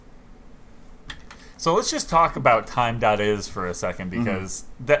So let's just talk about time.is for a second, because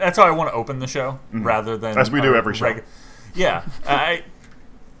that's how I want to open the show, rather than... As we do every show. Yeah.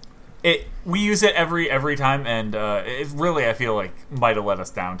 We use it every time, and it really, I feel like, might have let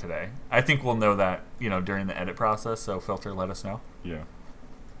us down today. I think we'll know that, during the edit process, so Filter, let us know. Yeah.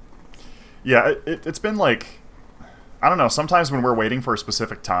 Yeah, it's been like... I don't know, sometimes when we're waiting for a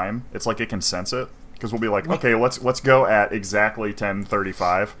specific time, it's like it can sense it, because we'll be like, okay, let's go at exactly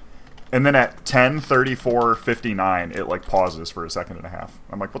 10:35. And then at 10:34:59, it like pauses for a second and a half.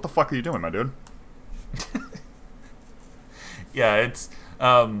 I'm like, what the fuck are you doing, my dude? Yeah, it's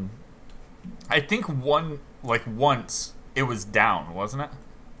I think once it was down, wasn't it?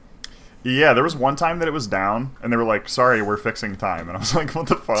 Yeah, there was one time that it was down, and they were like, sorry, we're fixing time. And I was like, what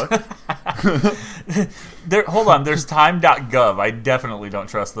the fuck? Hold on, there's time.gov. I definitely don't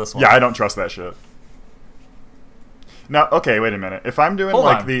trust this one. Yeah, I don't trust that shit. Now, okay, wait a minute. If I'm doing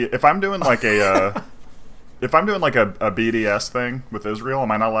if I'm doing like a BDS thing with Israel,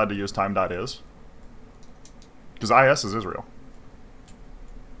 am I not allowed to use time.is? Because IS is Israel.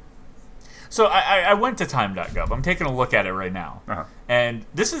 So I went to time.gov. I'm taking a look at it right now. And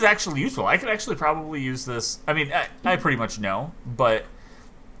this is actually useful. I could actually probably use this. I mean, I pretty much know, but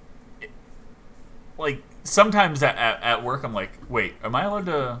like sometimes at work I'm like, wait, am I allowed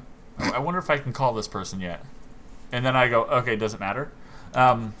to... I wonder if I can call this person yet. And then I go, okay, doesn't matter.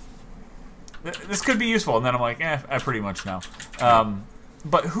 This could be useful. And then I'm like, I pretty much know.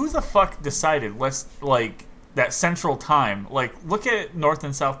 But who the fuck decided, that central time, look at North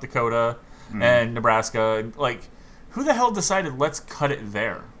and South Dakota and Nebraska. Who the hell decided, let's cut it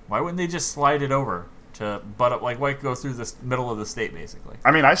there? Why wouldn't they just slide it over to butt up? Why go through the middle of the state, basically?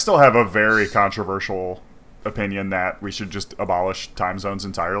 I mean, I still have a very controversial opinion that we should just abolish time zones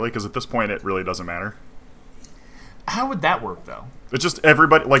entirely, because at this point it really doesn't matter. How would that work, though? It's just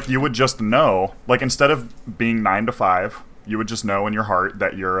everybody, you would just know, instead of being 9 to 5, you would just know in your heart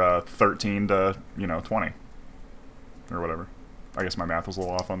that you're 13 to, 20. Or whatever. I guess my math was a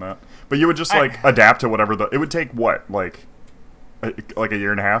little off on that. But you would just, adapt to whatever it would take, what, a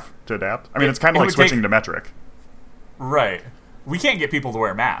year and a half to adapt? I mean, it's kind of like switching to metric. Right. We can't get people to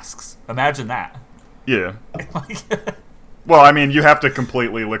wear masks. Imagine that. Yeah. Well, I mean, you have to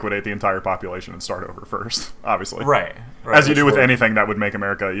completely liquidate the entire population and start over first, obviously. Right. As you do with anything that would make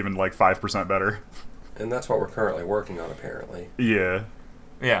America even 5% better. And that's what we're currently working on, apparently. Yeah.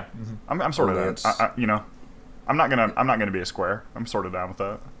 Yeah. I'm sort of down. I'm not gonna be a square. I'm sort of down with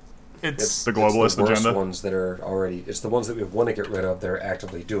that. It's the globalist the worst agenda. Ones that are already. It's the ones that we want to get rid of. They're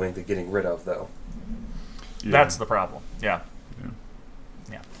actively doing the getting rid of, though. Yeah. That's the problem. Yeah.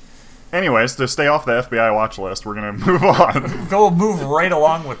 Anyways, to stay off the FBI watch list, we're going to move on. We'll move right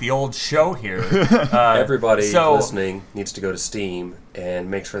along with the old show here. Everybody listening needs to go to Steam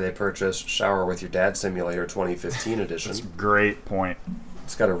and make sure they purchase Shower with Your Dad Simulator 2015 edition. That's a great point.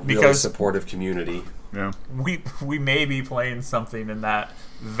 It's got a really supportive community. Yeah. We may be playing something in that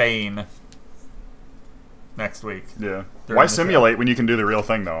vein next week. Yeah. Why simulate when you can do the real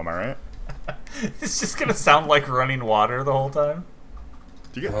thing, though? Am I right? It's just going to sound like running water the whole time.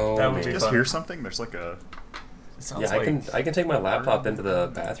 Do you guys hear something? There's a... Yeah, I can take my laptop into the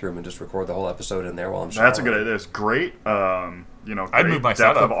bathroom and just record the whole episode in there while I'm showering. That's a good idea. It's great, I'd move my depth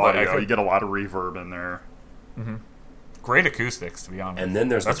setup, of audio. You get a lot of reverb in there. Mm-hmm. Great acoustics, to be honest. And then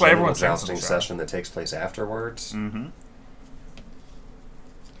there's the general jousting session that takes place afterwards. Mm-hmm.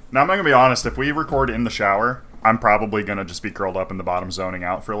 Now, I'm not going to be honest. If we record in the shower, I'm probably going to just be curled up in the bottom zoning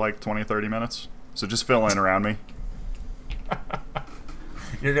out for 20, 30 minutes. So just fill in around me.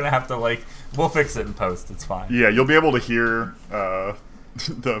 You're going to have to, we'll fix it in post. It's fine. Yeah, you'll be able to hear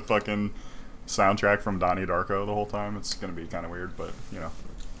the fucking soundtrack from Donnie Darko the whole time. It's going to be kind of weird, but,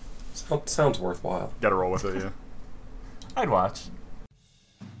 Sounds worthwhile. Gotta roll with it, yeah. I'd watch.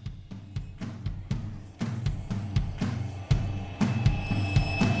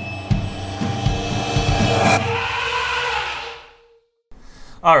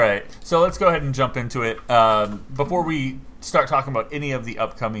 All right, so let's go ahead and jump into it. Before we start talking about any of the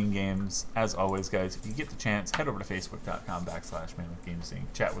upcoming games, as always, guys, if you get the chance, head over to facebook.com/MammothGamesInc.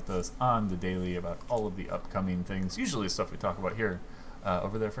 Chat with us on the daily about all of the upcoming things, usually stuff we talk about here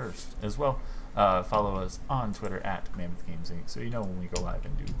over there first as well. Follow us on Twitter @MammothGamesInc, so you know when we go live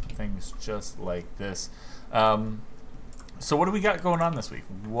and do things just like this. So what do we got going on this week?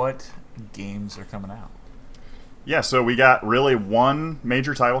 What games are coming out? Yeah, so we got really one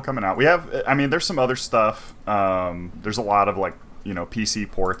major title coming out. We have, there's some other stuff. There's a lot of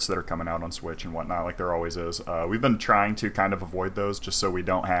PC ports that are coming out on Switch and whatnot, like there always is. We've been trying to kind of avoid those just so we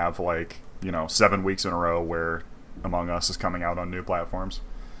don't have 7 weeks in a row where Among Us is coming out on new platforms.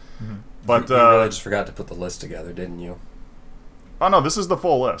 But you really just forgot to put the list together, didn't you? Oh no, this is the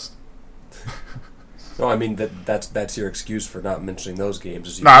full list. No, I mean that's your excuse for not mentioning those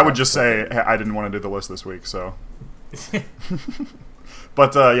games. No, I would just say I didn't want to do the list this week, so.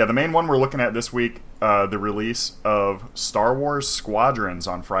 But yeah, the main one we're looking at this week, the release of Star Wars Squadrons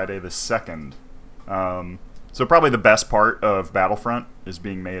on Friday the 2nd. So probably the best part of Battlefront is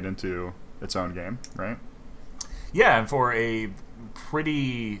being made into its own game, right? Yeah, and for a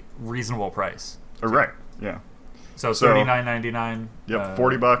pretty reasonable price. Right, yeah. So $39.99. Yep,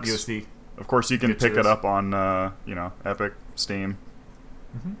 $40 USD. Of course, you can pick it up on Epic, Steam,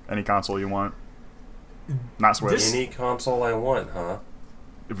 any console you want. Not Switch. Any console I want, huh?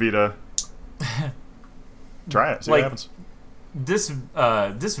 Vita. Try it. See what happens. This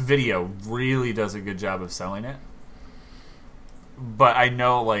video really does a good job of selling it, but I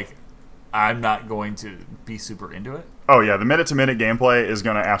know I'm not going to be super into it. Oh yeah, the minute-to-minute gameplay is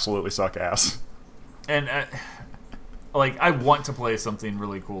going to absolutely suck ass. And I want to play something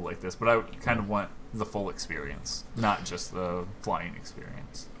really cool like this, but I kind of want the full experience, not just the flying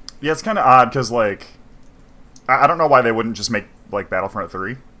experience. Yeah, it's kind of odd because I don't know why they wouldn't just make Battlefront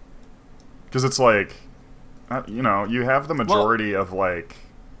 3, because it's you have the majority of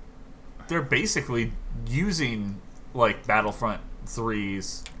they're basically using Battlefront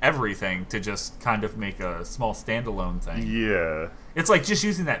 3's everything to just kind of make a small standalone thing. Yeah, it's just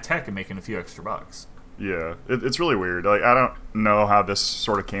using that tech and making a few extra bucks. Yeah, it's really weird. I don't know how this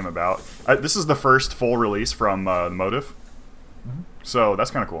sort of came about. This is the first full release from Motive, so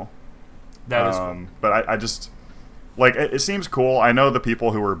that's kind of cool. That is cool. But I just it seems cool. I know the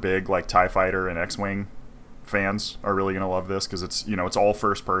people who are big TIE Fighter and X-Wing fans are really gonna love this because it's it's all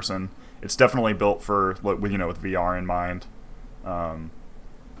first person. It's definitely built for with VR in mind. Kind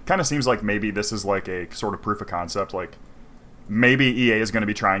of seems like maybe this is a sort of proof of concept. Maybe EA is going to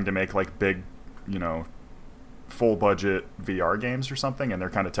be trying to make big, full budget VR games or something, and they're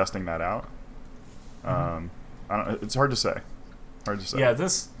kind of testing that out. I don't. It's hard to say. Yeah,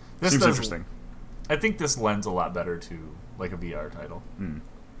 this seems interesting. I think this lends a lot better to a VR title.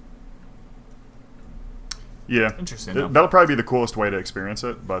 Yeah, interesting. That'll probably be the coolest way to experience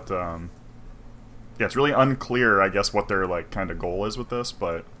it, but yeah, it's really unclear, I guess, what their kind of goal is with this,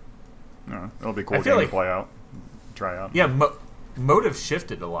 but it'll be a cool game to play out, try out. Yeah, Motive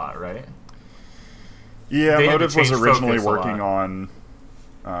shifted a lot, right? Yeah, Motive was originally working on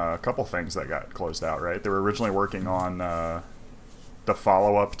a couple things that got closed out, right? They were originally working on the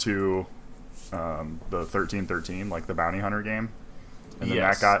follow-up to the 1313, the Bounty Hunter game. And then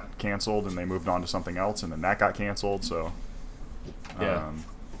that got canceled, and they moved on to something else, and then that got canceled, so... yeah.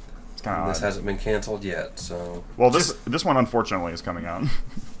 It's kind of This hasn't been canceled yet, so... Well, this one, unfortunately, is coming out.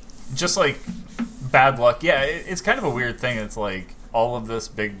 Just, bad luck. Yeah, it's kind of a weird thing. It's all of this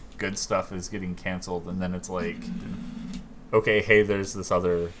big, good stuff is getting canceled, and then it's okay, hey, there's this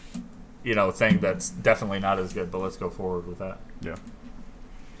other, thing that's definitely not as good, but let's go forward with that. Yeah.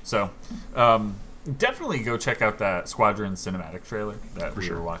 So, definitely go check out that Squadron cinematic trailer that we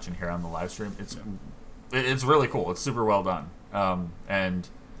were watching here on the live stream. It's really cool. It's super well done. And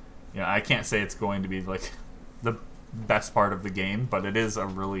I can't say it's going to be the best part of the game, but it is a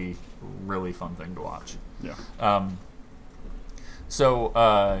really, really fun thing to watch. Yeah. So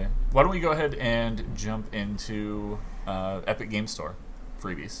why don't we go ahead and jump into Epic Game Store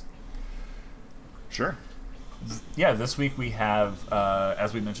freebies? Sure. Yeah, this week we have,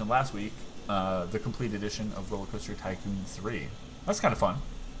 as we mentioned last week, the complete edition of Roller Coaster Tycoon 3. That's kind of fun.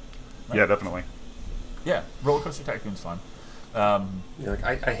 Right? Yeah, definitely. Yeah, Roller Coaster Tycoon's fun.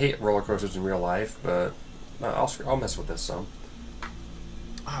 I hate roller coasters in real life, but I'll mess with this some.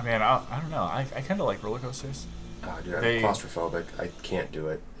 Oh man, I don't know. I kind of like roller coasters. Oh, dude, I'm claustrophobic. I can't do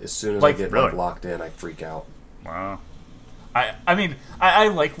it. As soon as I get locked in, I freak out. Wow. I mean, I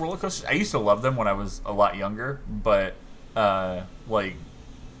like roller coasters. I used to love them when I was a lot younger, but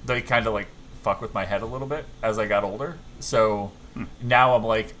they kind of fuck with my head a little bit as I got older. So now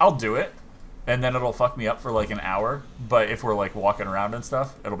I'm I'll do it, and then it'll fuck me up for an hour. But if we're walking around and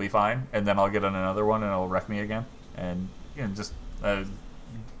stuff, it'll be fine. And then I'll get on another one and it'll wreck me again. And just a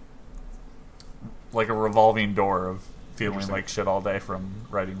revolving door of feeling like shit all day from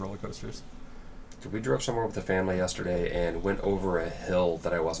riding roller coasters. We drove somewhere with the family yesterday and went over a hill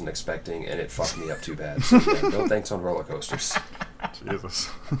that I wasn't expecting, and it fucked me up too bad. So yeah, no thanks on roller coasters.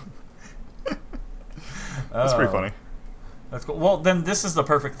 Jesus. That's pretty funny. That's cool. Well, then this is the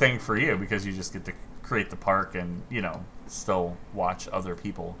perfect thing for you because you just get to create the park and, still watch other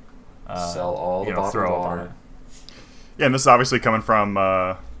people sell all the bottled water. Yeah, and this is obviously coming from.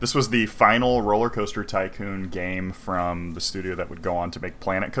 This was the final Roller Coaster Tycoon game from the studio that would go on to make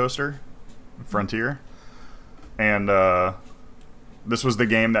Planet Coaster, Frontier, and this was the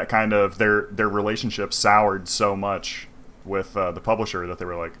game that kind of their relationship soured so much with the publisher that they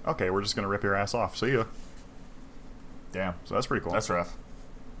were like, okay, we're just gonna rip your ass off. See ya. Damn. So that's pretty cool. That's rough.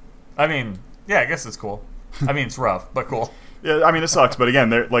 I mean, yeah, I guess it's cool. I mean, it's rough, but cool. Yeah, I mean, it sucks, but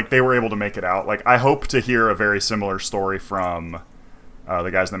again, they were able to make it out. Like, I hope to hear a very similar story from the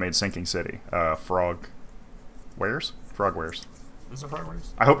guys that made Sinking City, Frogwares. Is it Frogwares?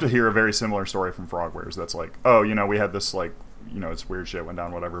 I hope to hear a very similar story from Frogwares. That's like, oh, we had this it's weird shit went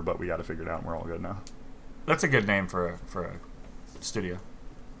down, whatever, but we got to figure it out, and we're all good now. That's a good name for a studio.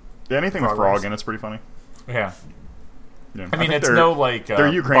 Yeah, anything with Frog in it's pretty funny. Yeah. Yeah, I mean, it's no they're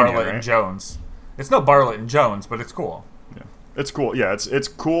Ukrainian, Bartlett right? and Jones. It's no Bartlett and Jones, but it's cool. Yeah, it's cool. Yeah, it's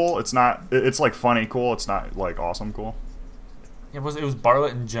cool. It's not. It's like funny cool. It's not like awesome cool. It was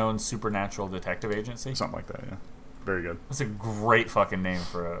Bartlett and Jones Supernatural Detective Agency. Something like that. Yeah, very good. That's a great fucking name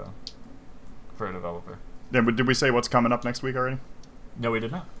for a developer. Yeah, but did we say what's coming up next week already? No, we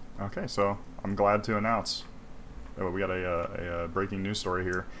did not. Okay, so I'm glad to announce that we got a breaking news story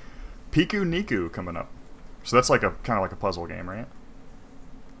here. Piku Niku coming up. So that's like kind of like a puzzle game, right?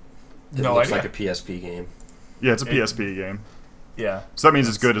 It looks like a PSP game. Yeah, it's a PSP game. Yeah. So that means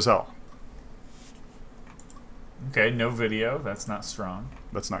it's good as hell. Okay, no video. That's not strong.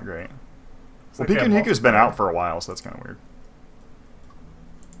 That's not great. It's Well, like Piku Niku's been out for a while, so that's kind of weird.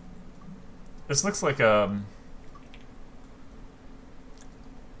 This looks like what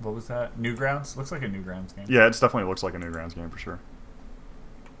was that? Newgrounds? Looks like a Newgrounds game. Yeah, it definitely looks like a Newgrounds game for sure.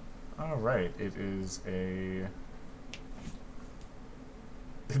 All right, it is a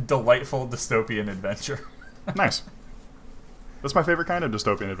delightful dystopian adventure. Nice. That's my favorite kind of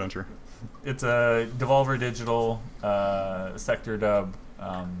dystopian adventure. It's a Devolver Digital Sector Dub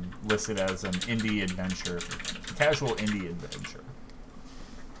listed as an indie adventure, casual indie adventure.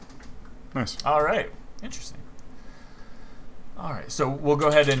 Nice. All right, interesting. All right, so we'll go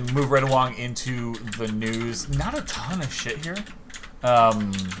ahead and move right along into the news. Not a ton of shit here.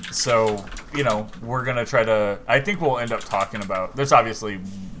 So, we're going to try to... I think we'll end up talking about... There's obviously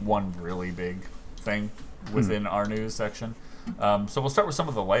one really big thing within our news section. So we'll start with some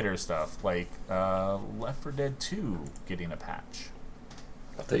of the lighter stuff, like Left 4 Dead 2 getting a patch.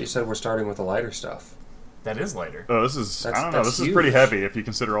 I thought you said we're starting with the lighter stuff. That is lighter. Oh, this is... I don't know. This huge. is pretty heavy if you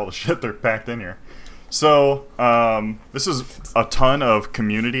consider all the shit they're packed in here. So, this is a ton of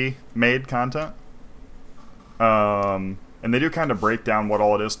community-made content. And they do kind of break down what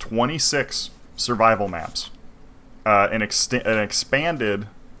all it is. 26 survival maps. An expanded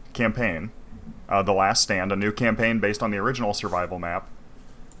campaign. The Last Stand, a new campaign based on the original survival map.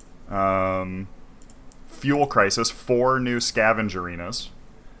 Fuel Crisis, 4 new scavenge arenas.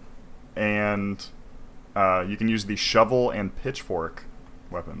 And you can use the shovel and pitchfork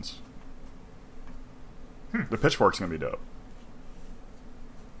weapons. The pitchfork's going to be dope.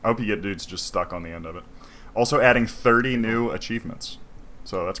 I hope you get dudes just stuck on the end of it. Also adding 30 new achievements.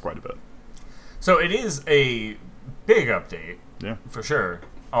 So that's quite a bit. So it is a big update. Yeah. For sure.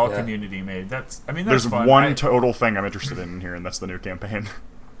 All community made. That's There's fun. one total thing I'm interested in here, and that's the new campaign.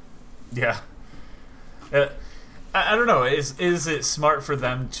 Yeah. I don't know. Is it smart for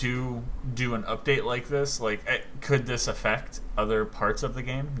them to do an update like this? Like, could this affect other parts of the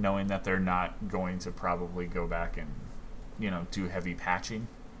game, knowing that they're not going to probably go back and, do heavy patching?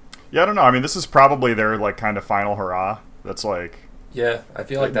 Yeah, I don't know. I mean, this is probably their kind of final hurrah. That's like... Yeah, I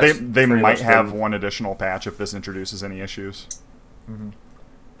feel like that's... They might have one additional patch if this introduces any issues. Mm-hmm.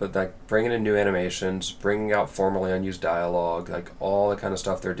 But bringing in new animations, bringing out formerly unused dialogue, all the kind of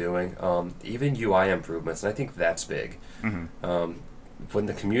stuff they're doing, even UI improvements, and I think that's big. Mm-hmm. When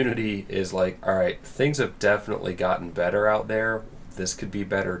the community is like, all right, things have definitely gotten better out there. This could be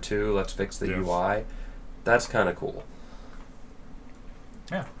better too. Let's fix the UI. That's kind of cool.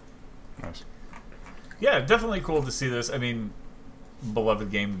 Yeah. Nice. Yeah, definitely cool to see this. I mean,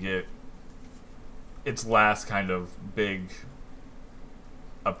 beloved game get its last kind of big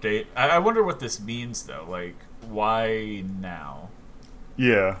update. I wonder what this means though. Like, why now?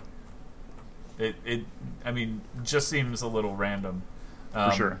 Yeah. It just seems a little random.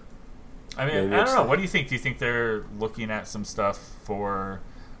 For sure. I mean, I don't know. What do you think? Do you think they're looking at some stuff for,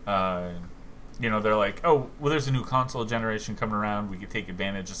 they're like, oh, well, there's a new console generation coming around. We could take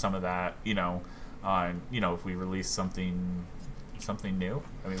advantage of some of that, if we release something new.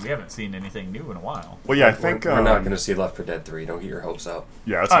 I mean, we haven't seen anything new in a while. Well, yeah, I think... We're not going to see Left 4 Dead 3. Don't get your hopes up.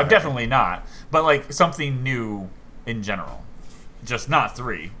 Yeah, that's definitely not. But, something new in general. Just not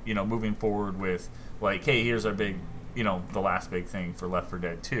 3. Moving forward with, hey, here's our big the last big thing for Left 4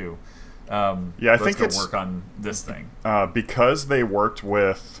 Dead 2. I think it's work on this thing because they worked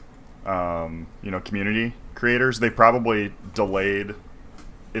with community creators. They probably delayed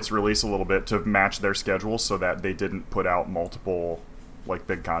its release a little bit to match their schedule so that they didn't put out multiple like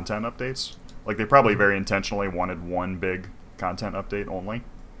big content updates. Like they probably very intentionally wanted one big content update only.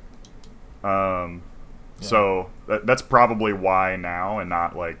 So that's probably why now and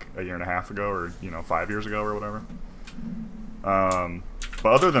not like a year and a half ago or 5 years ago or whatever.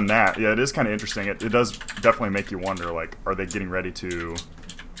 But other than that, it is kind of interesting. It does definitely make you wonder, like, are they getting ready to,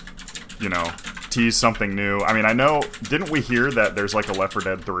 tease something new? I mean, I know, didn't we hear that there's like a Left 4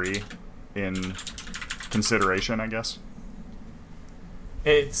 Dead 3 in consideration, I guess?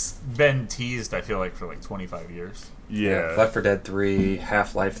 It's been teased, I feel like, for like 25 years. Yeah. Left 4 Dead 3,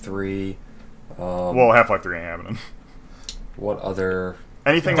 Half-Life 3. Well, Half-Life 3 ain't happening. What other...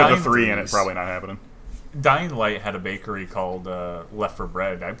 Anything with a 3 in it, probably not happening. Dying Light had a bakery called Left 4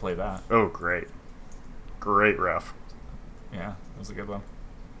 Bread. I'd play that. Oh, great. Great ref. Yeah, that was a good one.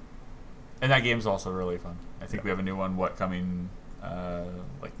 And that game's also really fun. I think we have a new one, coming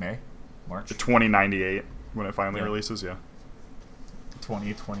like May? March? 2098 when it finally releases,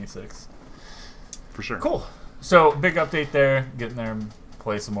 2026. For sure. Cool. So, big update there. Getting there and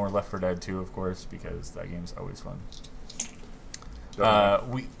play some more Left 4 Dead 2, of course, because that game's always fun.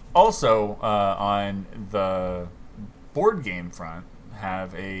 We also, on the board game front,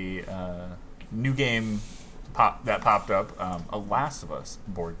 have a new game that popped up, a Last of Us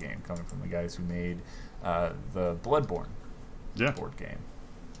board game coming from the guys who made the Bloodborne board game.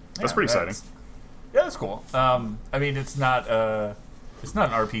 That's pretty exciting. Yeah, that's cool. I mean, it's not an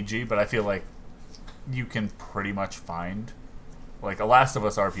RPG, but I feel like you can pretty much find like a Last of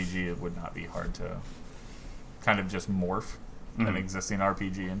Us RPG. It would not be hard to kind of just morph an existing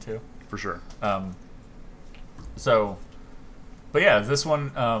RPG into. For sure. But yeah, this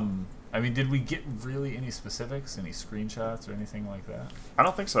one, I mean, did we get really any specifics, any screenshots or anything like that? I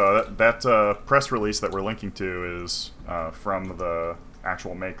don't think so. That press release that we're linking to is from the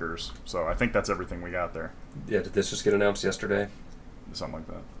actual makers. So I think that's everything we got there. Yeah, did this just get announced yesterday? Something like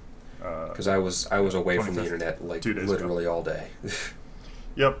that. Because I was away from the 25th. internet like 2 days literally all day.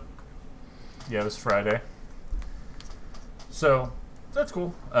 Yep. Yeah, it was Friday. So that's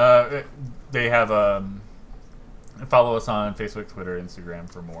cool. They have follow us on Facebook, Twitter, Instagram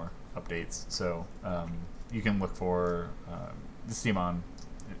for more updates. So you can look for the Simon.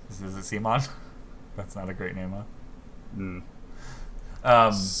 Is it Simon? That's not a great name,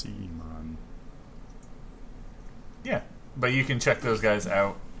 huh? Simon. Yeah, but you can check those guys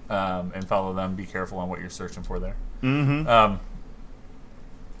out and follow them. Be careful on what you're searching for there. Mm-hmm.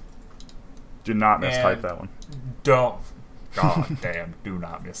 Do not mistype that one. God damn, do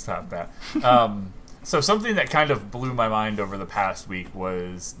not mistype that. So something that kind of blew my mind over the past week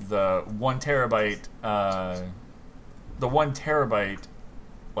was the 1 terabyte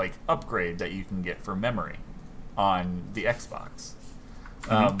like upgrade that you can get for memory on the Xbox.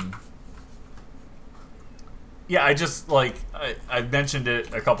 Yeah, I just I've mentioned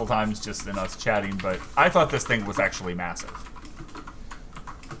it a couple times just in us chatting, but I thought this thing was actually massive.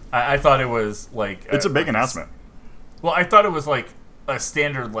 I thought it was like it's a big announcement. Well, I thought it was like a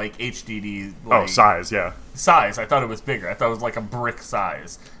standard like HDD. Size, yeah. Size. I thought it was bigger. I thought it was like a brick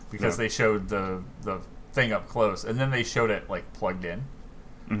size because they showed the thing up close, and then they showed it like plugged in,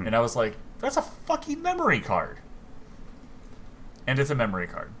 and I was like, "That's a fucking memory card." And it's a memory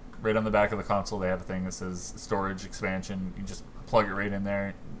card. Right on the back of the console, they have a thing that says storage expansion. You just plug it right in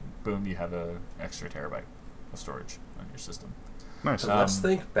there. Boom, you have an extra terabyte of storage on your system. Nice. So let's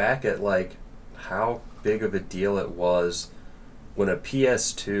think back at like how big of a deal it was when a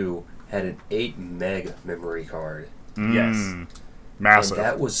PS2 had an 8 meg memory card. Yes. Massive. And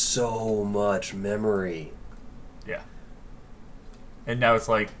that was so much memory. Yeah. And now it's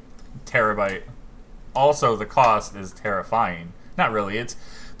like terabyte. Also, the cost is terrifying. Not really. It's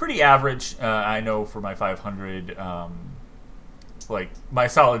pretty average. I know for my 500, like my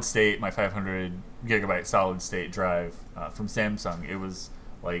solid state, my 500 gigabyte solid state drive from Samsung, it was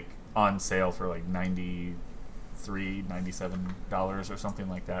like on sale for like $93, $97 or something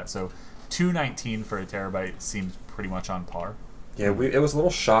like that. So $219 for a terabyte seems pretty much on par. Yeah, it was a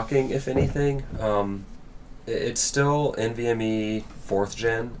little shocking, if anything. It's still NVMe 4th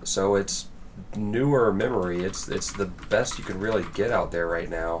gen, so it's newer memory. It's the best you can really get out there right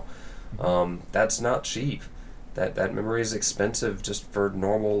now. That's not cheap. That memory is expensive just for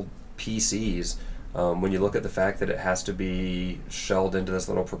normal PCs. When you look at the fact that it has to be shelled into this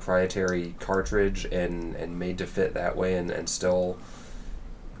little proprietary cartridge and made to fit that way and still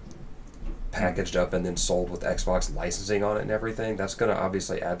packaged up and then sold with Xbox licensing on it and everything, that's going to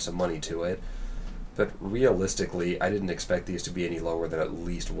obviously add some money to it. But realistically, I didn't expect these to be any lower than at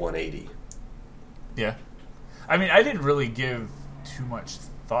least 180. Yeah. I mean, I didn't really give too much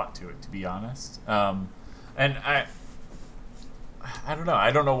thought to it, to be honest. And I don't know.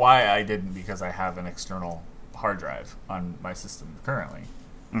 I don't know why I didn't, because I have an external hard drive on my system currently.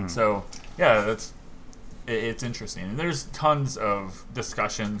 Mhm. So, yeah, it's interesting. And there's tons of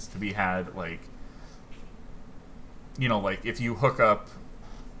discussions to be had, like, you know, like if you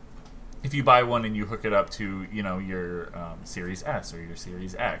buy one and you hook it up to, you know, your Series S or your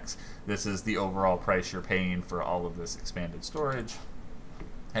Series X, this is the overall price you're paying for all of this expanded storage.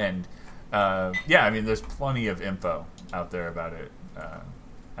 And, yeah, I mean, there's plenty of info out there about it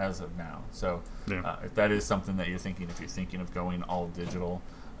as of now. So if that is something that you're thinking, if you're thinking of going all digital,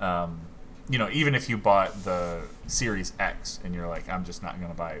 you know, even if you bought the Series X and you're like, I'm just not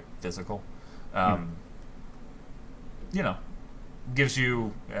going to buy physical, you know, gives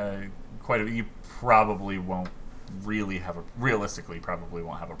you quite a... You probably won't really have realistically probably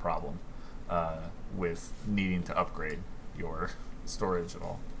won't have a problem with needing to upgrade your storage at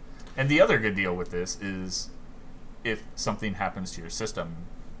all. And the other good deal with this is if something happens to your system,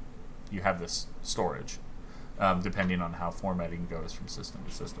 you have this storage, depending on how formatting goes from system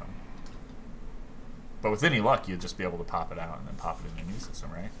to system. But with any luck, you'd just be able to pop it out and then pop it in a new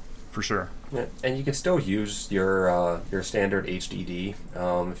system, right? For sure. Yeah, and you can still use your standard HDD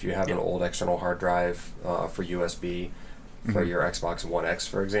if you have an old external hard drive for USB for your Xbox One X,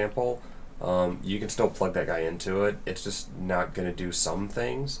 for example. You can still plug that guy into it. It's just not going to do some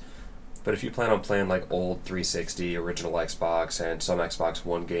things. But if you plan on playing like old 360, original Xbox, and some Xbox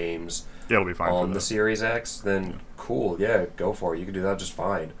One games It'll be fine on the Series X, then cool, yeah, go for it. You can do that just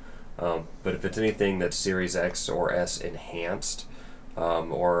fine. But if it's anything that's Series X or S enhanced,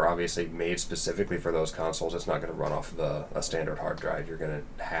 or obviously made specifically for those consoles, it's not going to run off of a standard hard drive. You're going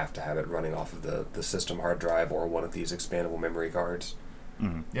to have it running off of the system hard drive or one of these expandable memory cards.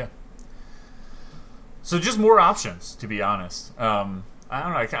 Mm-hmm. Yeah. So just more options, to be honest. I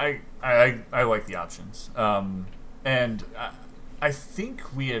don't know. I like the options. And I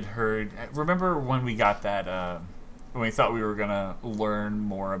think we had heard... Remember when we got that... when we thought we were going to learn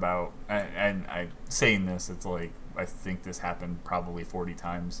more about... And I saying this, it's like... I think this happened probably 40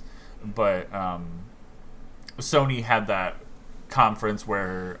 times. But Sony had that conference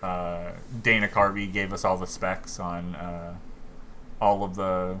where Dana Carvey gave us all the specs on all of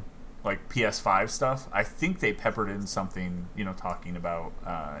the like PS5 stuff. I think they peppered in something, you know, talking about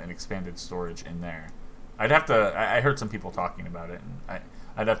an expanded storage in there. I'd have to... I heard some people talking about it, and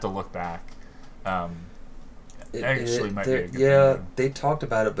I'd have to look back. They talked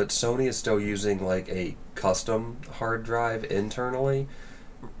about it, but Sony is still using like a custom hard drive internally,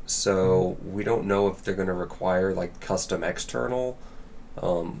 so we don't know if they're going to require like custom external,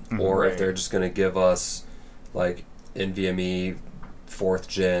 or if they're just going to give us like NVMe 4th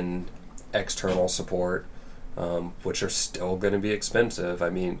gen external support, which are still going to be expensive. I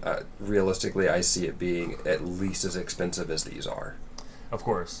mean, realistically, I see it being at least as expensive as these are. Of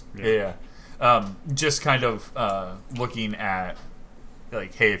course, yeah. Just kind of looking at,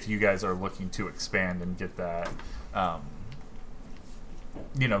 like, hey, if you guys are looking to expand and get that,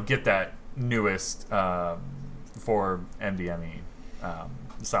 get that newest for NVMe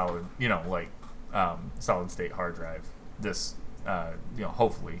solid, solid state hard drive. This,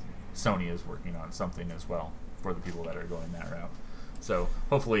 hopefully, Sony is working on something as well for the people that are going that route. So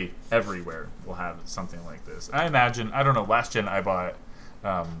hopefully everywhere will have something like this. I imagine, I don't know, last gen I bought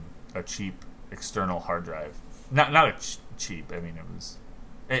a cheap external hard drive. Not cheap. I mean,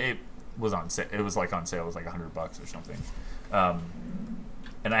 it was on sale. It was like on sale. It was like $100 or something.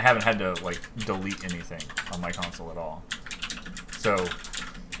 And I haven't had to like delete anything on my console at all. So,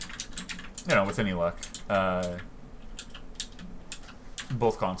 with any luck,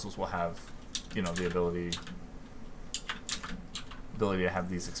 both consoles will have, the ability to have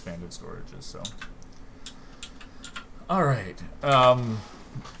these expanded storages. So, all right.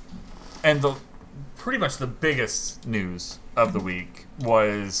 And pretty much the biggest news of the week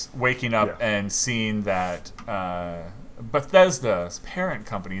was waking up and seeing that Bethesda's parent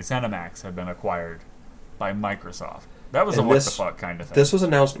company, ZeniMax, had been acquired by Microsoft. That was what the fuck kind of thing. This was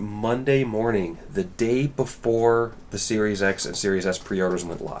announced Monday morning, the day before the Series X and Series S pre-orders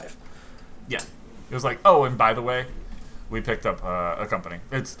went live. Yeah. It was like, oh, and by the way, we picked up a company.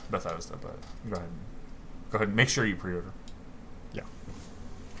 It's Bethesda, but go ahead and make sure you pre-order. Yeah.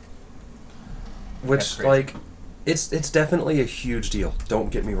 Which, like, it's definitely a huge deal. Don't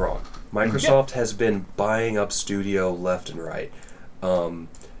get me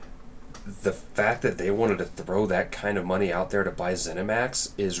the fact that they wanted to throw that kind of money out there to buy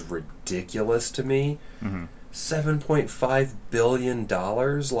ZeniMax is ridiculous to me. Mm-hmm. $7.5 billion?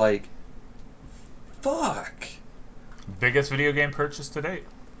 Like, fuck. Biggest video game purchase to date.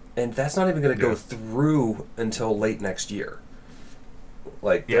 And that's not even going to go Yeah. through until late next year.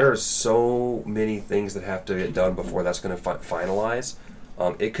 Like, Yeah. there are so many things that have to get done before that's going to finalize.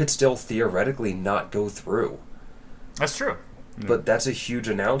 It could still theoretically not go through. That's true. But that's a huge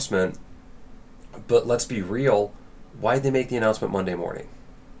announcement. But let's be real, why'd they make the announcement Monday morning?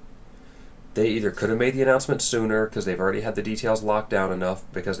 They either could have made the announcement sooner because they've already had the details locked down enough,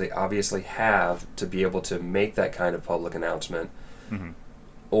 because they obviously have to be able to make that kind of public announcement, Mm-hmm.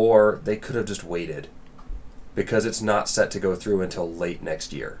 or they could have just waited because it's not set to go through until late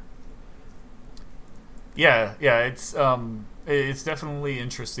next year. Yeah, it's definitely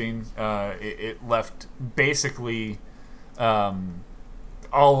interesting. It left basically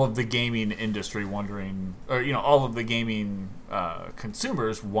all of the gaming industry wondering, or all of the gaming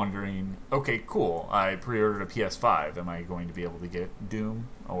consumers wondering. Okay, cool. I pre-ordered a PS5. Am I going to be able to get Doom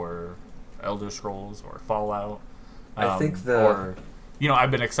or Elder Scrolls or Fallout? I think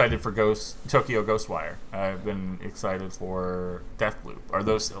I've been excited for Tokyo Ghostwire. I've been excited for Deathloop. Are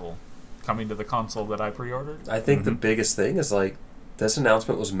those still coming to the console that I pre-ordered? I think the Mhm. biggest thing is, like, this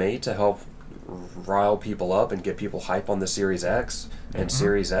announcement was made to help rile people up and get people hype on the Series X and Mhm.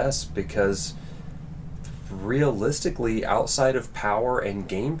 Series S, because realistically, outside of Power and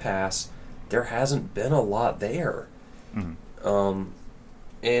Game Pass, there hasn't been a lot there. Mm-hmm.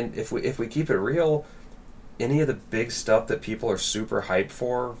 And if we keep it real, any of the big stuff that people are super hyped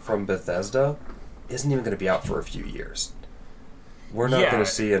for from Bethesda isn't even going to be out for a few years. We're not Yeah. going to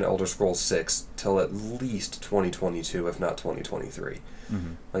see an Elder Scrolls 6 till at least 2022, if not 2023.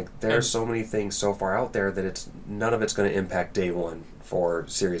 Mm-hmm. Like, there are And- so many things so far out there that none of it's going to impact day one for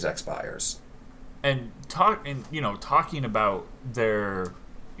Series X buyers. And talking about their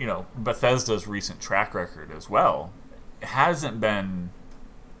Bethesda's recent track record as well, it hasn't been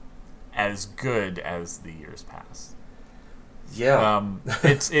as good as the years past. Yeah.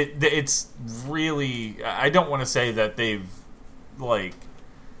 It's really, I don't want to say that they've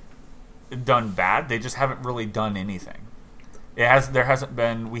done bad. They just haven't really done anything. We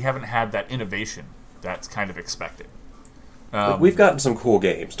haven't had that innovation that's kind of expected. Like, we've gotten some cool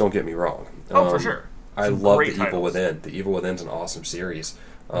games, don't get me wrong. For sure. I Some love great The Evil titles. Within. The Evil Within's an awesome series.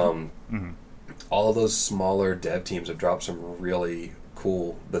 Mm-hmm. All of those smaller dev teams have dropped some really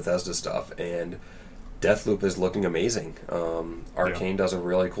cool Bethesda stuff, and Deathloop is looking amazing. Arcane does a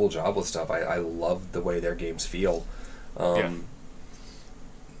really cool job with stuff. I love the way their games feel.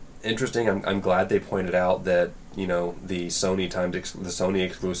 Interesting. I'm glad they pointed out that the Sony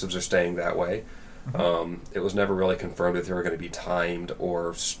exclusives are staying that way. Mm-hmm. It was never really confirmed if they were going to be timed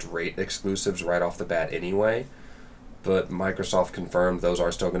or straight exclusives right off the bat anyway. But Microsoft confirmed those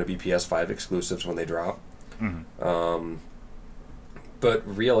are still going to be PS5 exclusives when they drop. Mm-hmm. But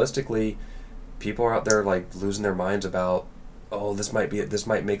realistically, people are out there like losing their minds about, oh, this might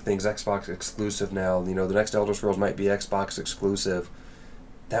make things Xbox exclusive now. The next Elder Scrolls might be Xbox exclusive.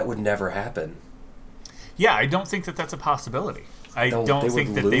 That would never happen. Yeah, I don't think that that's a possibility. I No, don't they think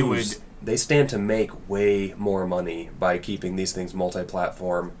would that they would. lose. They stand to make way more money by keeping these things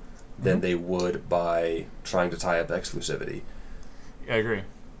multi-platform than they would by trying to tie up exclusivity. I agree.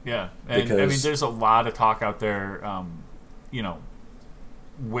 Yeah, and Because- there's a lot of talk out there,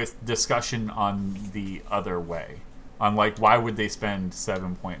 with discussion on the other way, on why would they spend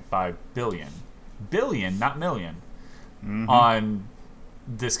 $7.5 billion, not million, Mm-hmm. on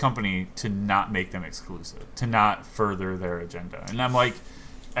this company to not make them exclusive, to not further their agenda. And I'm like,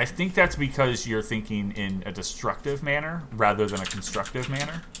 I think that's because you're thinking in a destructive manner rather than a constructive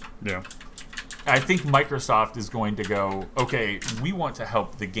manner. Yeah. I think Microsoft is going to go, okay, we want to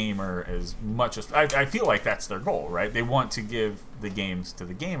help the gamer as much as... I feel like that's their goal, right? They want to give the games to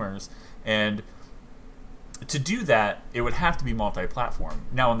the gamers, and to do that, it would have to be multi-platform.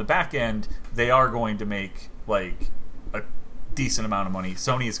 Now, on the back end, they are going to make, a decent amount of money.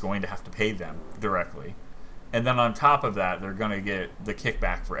 Sony is going to have to pay them directly. And then on top of that, they're going to get the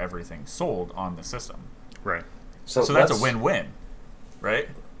kickback for everything sold on the system. Right. So that's a win-win, right?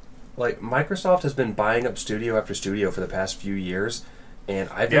 Like, Microsoft has been buying up studio after studio for the past few years, and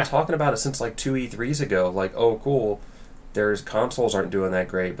I've been talking about it since 2 E3s ago. Like, oh, cool, there's consoles aren't doing that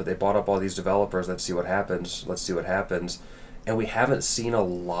great, but they bought up all these developers. Let's see what happens. And we haven't seen a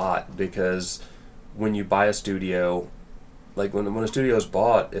lot, because when you buy a studio, like when a studio is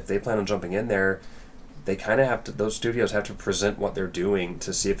bought, if they plan on jumping in there, they kind of have to, those studios have to present what they're doing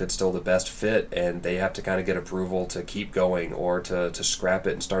to see if it's still the best fit, and they have to kind of get approval to keep going or to scrap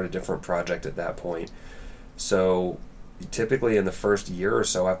it and start a different project at that point. So typically in the first year or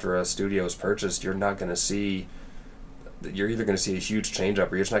so after a studio is purchased, you're not going to see, you're either going to see a huge change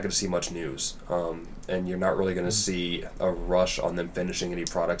up or you're just not going to see much news. And you're not really going to see a rush on them finishing any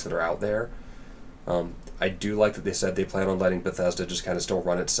products that are out there. I do like that they said they plan on letting Bethesda just kind of still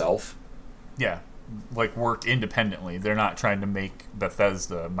run itself. Yeah, like work independently. They're not trying to make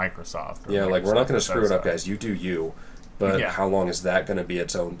Bethesda Microsoft. Yeah, like we're not going to screw it up, Bethesda. guys. You do you. But Yeah. how long is that going to be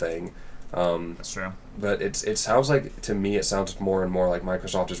its own thing? That's true. But it sounds like, to me, it sounds more and more like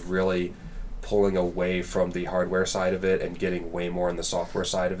Microsoft is really pulling away from the hardware side of it and getting way more on the software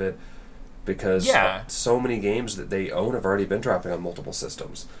side of it, because Yeah. so many games that they own have already been dropping on multiple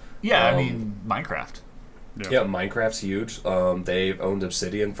systems. Yeah, I mean Minecraft. Yeah, Minecraft's huge. They've owned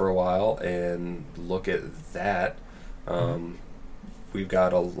Obsidian for a while, and look at that. We've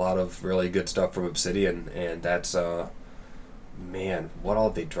got a lot of really good stuff from Obsidian, and that's man, what all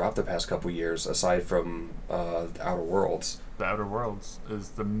have they dropped the past couple years aside from Outer Worlds? The Outer Worlds is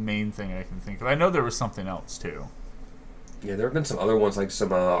the main thing I can think of. I know there was something else too. Yeah, there have been some other ones, like some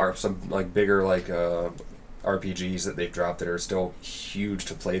like bigger like RPGs that they've dropped that are still huge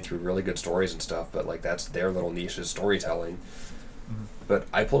to play through, really good stories and stuff. But like that's their little niche is storytelling. Mm-hmm. But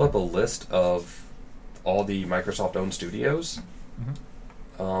I pulled up a list of all the Microsoft-owned studios.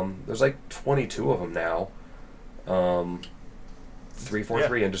 There's like 22 of them now.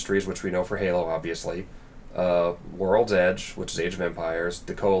 343 Industries, which we know for Halo, obviously. World's Edge, which is Age of Empires.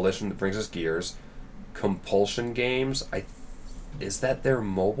 The Coalition that brings us Gears. Compulsion Games. Is that their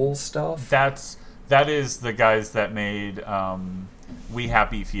mobile stuff? That is the guys that made We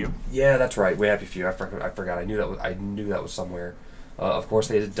Happy Few. Yeah, that's right. We Happy Few. I forgot. I knew that was somewhere. Of course,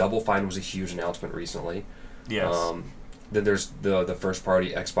 they did Double Fine was a huge announcement recently. Yes. Then there's the first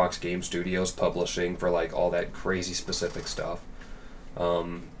party Xbox Game Studios publishing for like all that crazy specific stuff.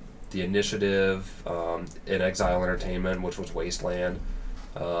 The Initiative, In Exile Entertainment, which was Wasteland,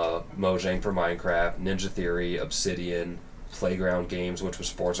 Mojang for Minecraft, Ninja Theory, Obsidian, Playground Games, which was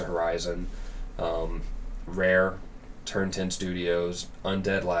Forza Horizon, Rare, Turn 10 Studios,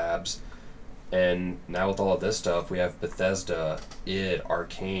 Undead Labs, and now with all of this stuff, we have Bethesda, id,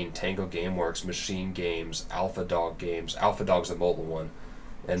 Arcane, Tango Gameworks, Machine Games, Alpha Dog Games. Alpha Dog's the mobile one,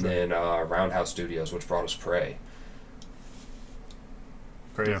 and then Roundhouse Studios, which brought us Prey.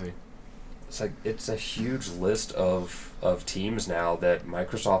 Crazy. It's a huge list of teams now that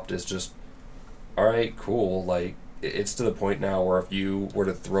Microsoft is just, all right, cool. Like it's to the point now where if you were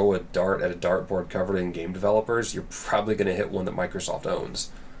to throw a dart at a dartboard covered in game developers, you're probably going to hit one that Microsoft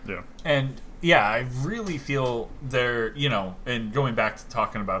owns. Yeah. And yeah, I really feel they're, and going back to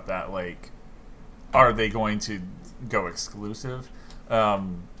talking about that, like, are they going to go exclusive?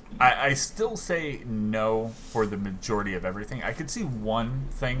 I still say no for the majority of everything. I could see one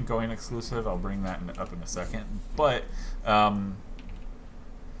thing going exclusive. I'll bring that up in a second. But I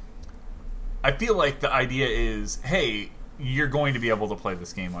feel like the idea is, hey, you're going to be able to play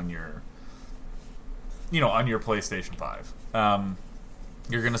this game on your, on your PlayStation 5.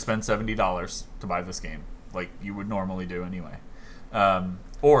 You're going to spend $70 to buy this game, like you would normally do anyway.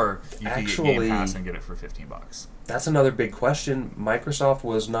 Or you can get Game Pass and get it for $15. That's another big question. Microsoft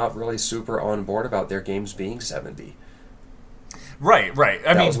was not really super on board about their games being $70. Right.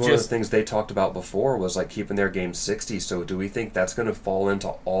 I mean, that was one of the things they talked about before was like keeping their games $60. So do we think that's going to fall into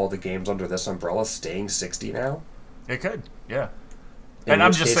all the games under this umbrella staying $60 now? It could, yeah. In and I'm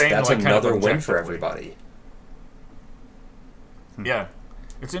which just case, saying, that's like, another kind of win for objectively. everybody. Yeah,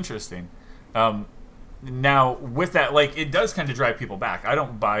 it's interesting. Now, with that, like, it does kind of drive people back. I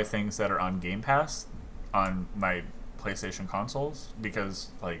don't buy things that are on Game Pass on my PlayStation consoles because,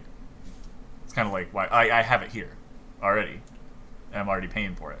 like, it's kind of like, why I have it here already, and I'm already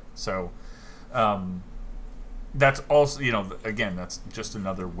paying for it. So, that's also, again, that's just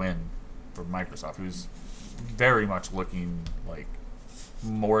another win for Microsoft, who's very much looking, like,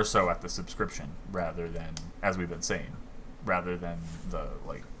 more so at the subscription rather than, as we've been saying, rather than the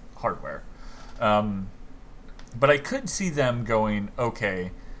like hardware. But I could see them going,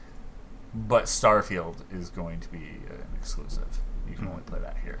 okay, but Starfield is going to be an exclusive. You can only play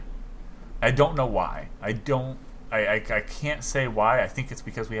that here. I don't know why. I can't say why. I think it's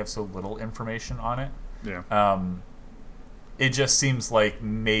because we have so little information on it. Yeah. It just seems like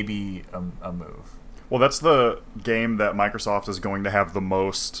maybe a move. Well, that's the game that Microsoft is going to have the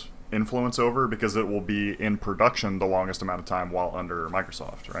most influence over because it will be in production the longest amount of time while under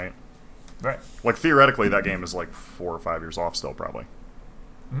Microsoft, right? Right. Like, theoretically, that game is like 4 or 5 years off still, probably.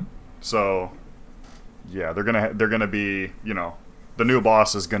 Mm-hmm. So, Yeah, they're gonna be, the new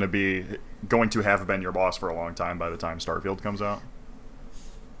boss is going to have been your boss for a long time by the time Starfield comes out.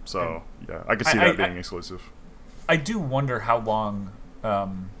 So yeah, I could see that being exclusive. I do wonder how long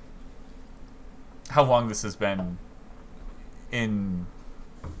this has been in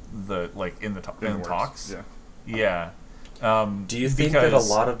the talks. Yeah. Do you think that a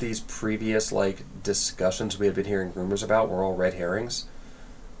lot of these previous discussions we had been hearing rumors about were all red herrings?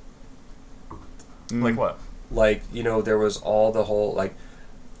 Like what? There was all the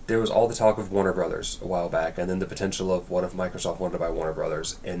talk of Warner Brothers a while back, and then the potential of what if Microsoft wanted to buy Warner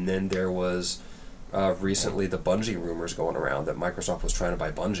Brothers, and then there was recently the Bungie rumors going around that Microsoft was trying to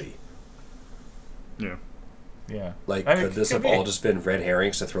buy Bungie. Yeah. Yeah. Could this have all just been red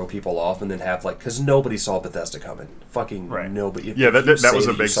herrings to throw people off, and then have because nobody saw Bethesda coming, fucking nobody. That was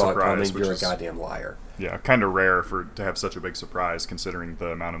a big surprise. You're a goddamn liar. Yeah, kind of rare to have such a big surprise considering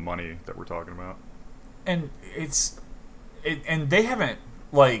the amount of money that we're talking about. And and they haven't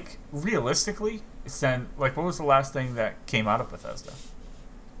realistically sent what was the last thing that came out of Bethesda?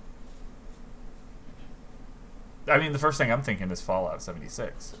 I mean, the first thing I'm thinking is Fallout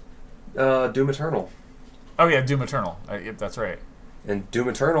 76. Doom Eternal. Oh yeah, Doom Eternal. Yep, that's right. And Doom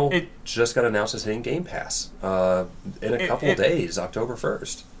Eternal just got announced as hitting Game Pass in a couple of days, October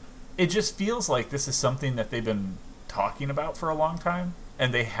 1st. It just feels like this is something that they've been talking about for a long time,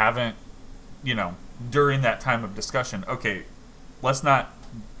 and they haven't, during that time of discussion, okay, let's not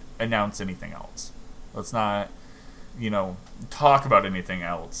announce anything else. Let's not, talk about anything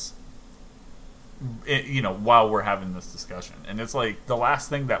else, while we're having this discussion. And it's the last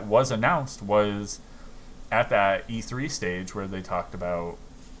thing that was announced was at that E3 stage where they talked about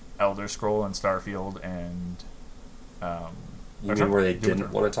Elder Scroll and Starfield and... you mean where they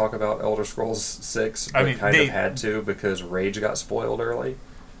didn't want to talk about Elder Scrolls 6, but they had to because Rage got spoiled early?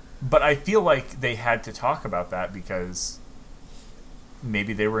 But I feel like they had to talk about that because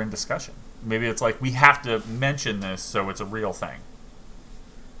maybe they were in discussion. Maybe it's we have to mention this so it's a real thing.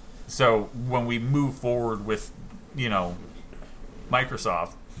 So when we move forward with,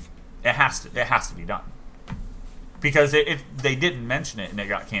 Microsoft, it has to be done. Because if they didn't mention it and it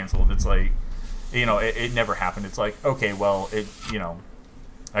got canceled, it's it never happened. It's okay, well,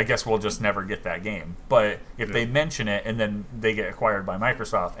 I guess we'll just never get that game. But if they mention it and then they get acquired by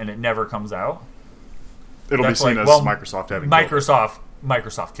Microsoft and it never comes out, it'll be seen as Microsoft having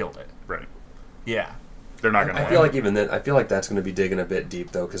Microsoft killed it. Right. Yeah. They're not going to. I feel like even then, I feel like that's going to be digging a bit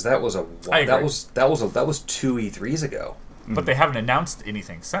deep though, because that was 2 E3s ago. But they haven't announced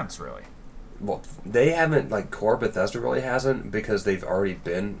anything since, really. Well, they haven't, core Bethesda really hasn't, because they've already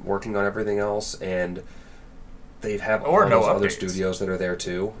been working on everything else, and they have all those other studios that are there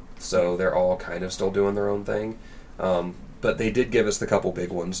too, so they're all kind of still doing their own thing. But they did give us the couple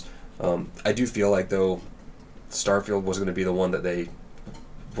big ones. I do feel like, though, Starfield was going to be the one that they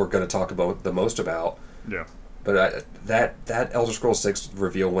were going to talk about the most about. Yeah. But that Elder Scrolls 6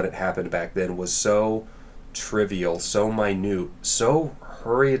 reveal when it happened back then was so trivial, so minute, so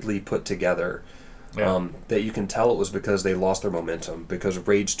hurriedly put together that you can tell it was because they lost their momentum, because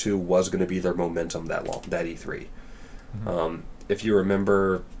Rage 2 was going to be their momentum that E3. Mm-hmm. If you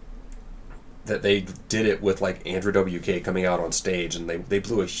remember that they did it with Andrew WK coming out on stage, and they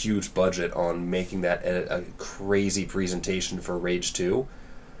blew a huge budget on making that a crazy presentation for Rage 2,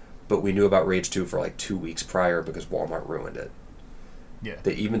 but we knew about Rage 2 for 2 weeks prior because Walmart ruined it. Yeah.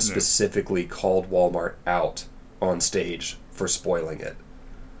 They even specifically called Walmart out on stage for spoiling it.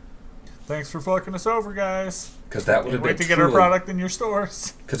 Thanks for fucking us over, guys. Because that would have been to get our product in your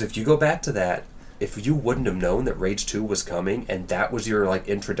stores. Because if you go back to that, if you wouldn't have known that Rage 2 was coming, and that was your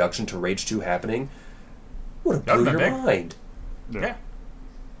introduction to Rage 2 happening, would have blew your mind. Yeah.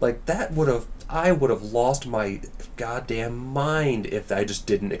 I would have lost my goddamn mind if I just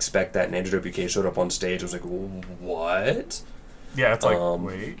didn't expect that, and Andrew WK showed up on stage. I was like, what? Yeah, it's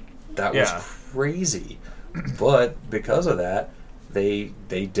wait. That was crazy. But because of that, they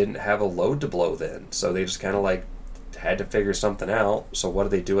didn't have a load to blow then. So they just kind of had to figure something out. So what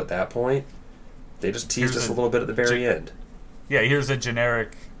did they do at that point? They just teased us a little bit at the very end. Yeah, here's a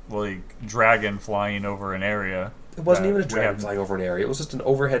generic dragon flying over an area. It wasn't even a dragon flying over an area. It was just an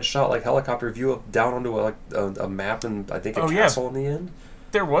overhead shot, helicopter view down onto a map and I think a castle in the end.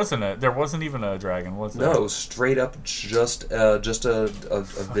 There wasn't even a dragon, was there? No, it was straight up just a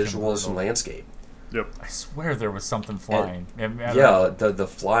visual and landscape. Yep. I swear there was something flying. The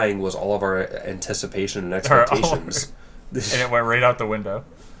flying was all of our anticipation and expectations. And it went right out the window.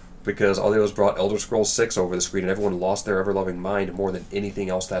 Because all they was brought Elder Scrolls 6 over the screen, and everyone lost their ever-loving mind more than anything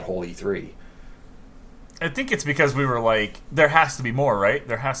else that whole E3. I think it's because we were like, there has to be more, right?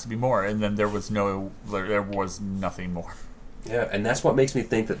 There has to be more, and then there was nothing more. Yeah, and that's what makes me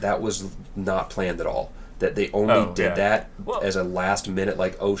think that was not planned at all. That they only did that as a last minute,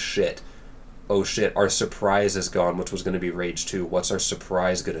 like, oh shit, our surprise is gone, which was going to be Rage 2. What's our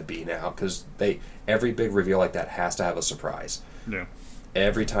surprise going to be now? Because every big reveal like that has to have a surprise. Yeah.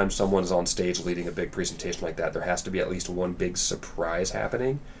 Every time someone's on stage leading a big presentation like that, there has to be at least one big surprise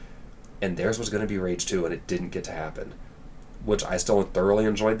happening. And theirs was going to be Rage 2, and it didn't get to happen. Which I still thoroughly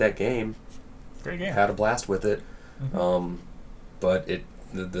enjoyed that game. Great game. Had a blast with it. Mm-hmm. But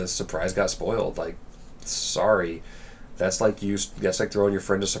the surprise got spoiled. Like, sorry. That's like throwing your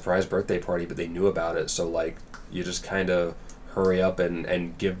friend a surprise birthday party, but they knew about it, so like you just kind of hurry up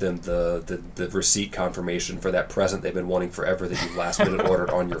and give them the receipt confirmation for that present they've been wanting forever that you last minute ordered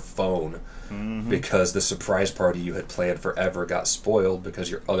on your phone. Mm-hmm. Because the surprise party you had planned forever got spoiled because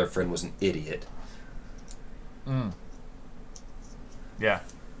your other friend was an idiot. Yeah.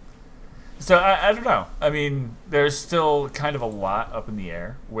 So I don't know. I mean, there's still kind of a lot up in the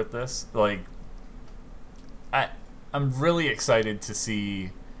air with this. Like, I'm really excited to see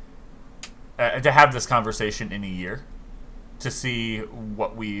to have this conversation in a year, to see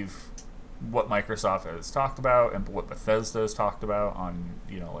what Microsoft has talked about and what Bethesda has talked about on,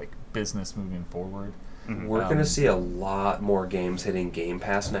 like, business moving forward. Mm-hmm. We're going to see a lot more games hitting Game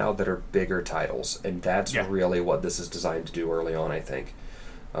Pass now that are bigger titles, and that's really what this is designed to do early on, I think.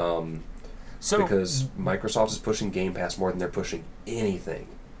 Because Microsoft is pushing Game Pass more than they're pushing anything.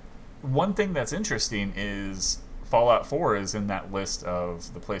 One thing that's interesting is Fallout 4 is in that list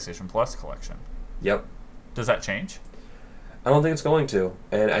of the PlayStation Plus collection. Yep. Does that change? I don't think it's going to.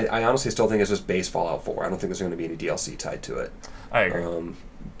 And I honestly still think it's just base Fallout 4. I don't think there's going to be any DLC tied to it. I agree.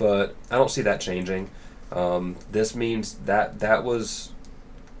 But I don't see that changing. This means that was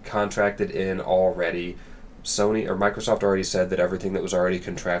contracted in already. Sony or Microsoft already said that everything that was already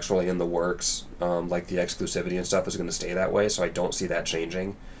contractually in the works, like the exclusivity and stuff, is going to stay that way, so I don't see that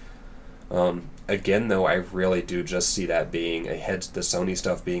changing. Again, though, I really do just see that being the Sony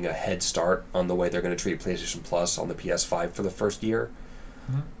stuff being a head start on the way they're going to treat PlayStation Plus on the PS5 for the first year.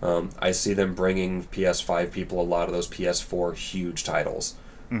 Mm-hmm. I see them bringing PS5 people a lot of those PS4 huge titles.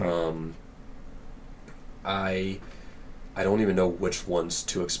 Mm-hmm. I don't even know which ones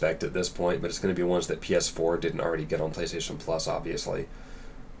to expect at this point, but it's going to be ones that PS4 didn't already get on PlayStation Plus, obviously.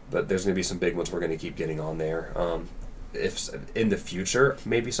 But there's going to be some big ones we're going to keep getting on there. If in the future,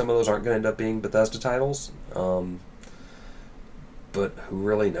 maybe some of those aren't going to end up being Bethesda titles. But who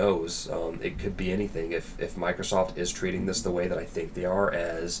really knows? It could be anything. If Microsoft is treating this the way that I think they are,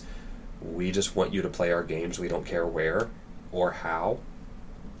 as we just want you to play our games, we don't care where or how,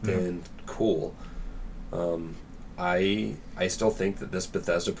 then cool. I still think that this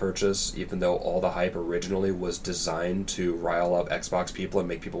Bethesda purchase, even though all the hype originally was designed to rile up Xbox people and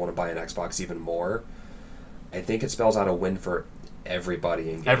make people want to buy an Xbox even more, I think it spells out a win for everybody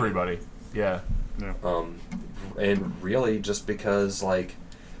in gaming. Everybody, yeah. And really, just because, like,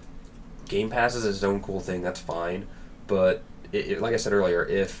 Game Pass is its own cool thing, that's fine. But, like I said earlier,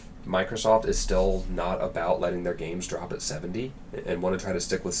 if Microsoft is still not about letting their games drop at 70 and want to try to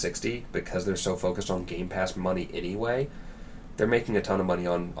stick with 60 because they're so focused on Game Pass money anyway, they're making a ton of money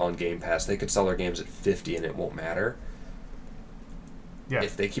on Game Pass. They could sell their games at 50 and it won't matter. Yeah.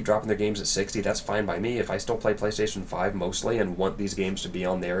 If they keep dropping their games at 60, that's fine by me. If I still play PlayStation 5 mostly and want these games to be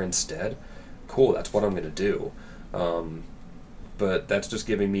on there instead, cool, that's what I'm going to do. But that's just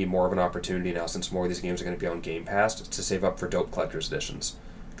giving me more of an opportunity now, since more of these games are going to be on Game Pass, to save up for dope collector's editions.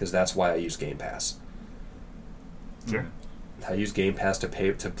 Because that's why I use Game Pass. Sure. I use Game Pass to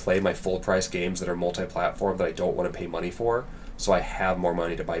play my full-price games that are multi-platform that I don't want to pay money for, so I have more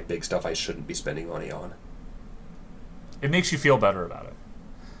money to buy big stuff I shouldn't be spending money on. It makes you feel better about it.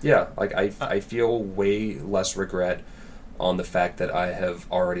 Yeah, like I feel way less regret on the fact that I have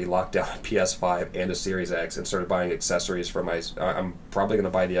already locked down a PS5 and a Series X and started buying accessories for my... I'm probably going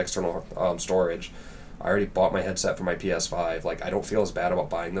to buy the external storage. I already bought my headset for my PS5. Like, I don't feel as bad about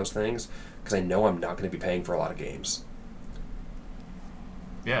buying those things because I know I'm not going to be paying for a lot of games.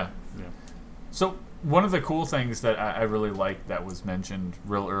 Yeah. So one of the cool things that I really liked that was mentioned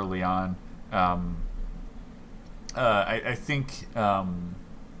real early on, I think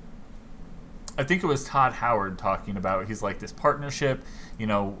it was Todd Howard talking about, he's like, this partnership,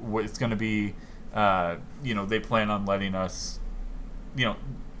 it's going to be, they plan on letting us,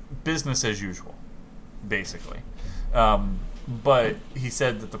 business as usual, basically. But he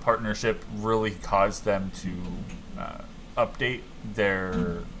said that the partnership really caused them to update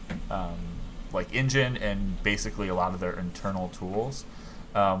their engine and basically a lot of their internal tools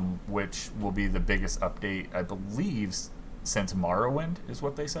which will be the biggest update, I believe, since Morrowind, is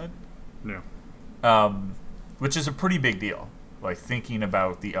what they said. Yeah. Which is a pretty big deal. Like, thinking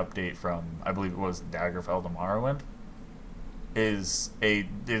about the update from, I believe it was Daggerfell to Morrowind, is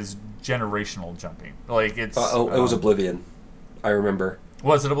generational jumping. Like, it's... it was Oblivion. I remember.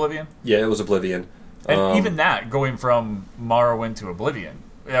 Was it Oblivion? Yeah, it was Oblivion. And even that, going from Morrowind to Oblivion,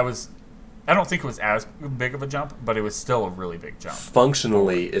 that was... I don't think it was as big of a jump, but it was still a really big jump.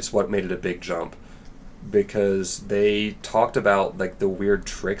 Functionally, it's what made it a big jump. Because they talked about like the weird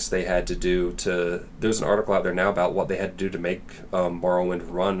tricks they had to do to... There's an article out there now about what they had to do to make Morrowind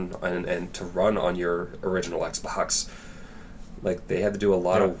run and to run on your original Xbox. Like, they had to do a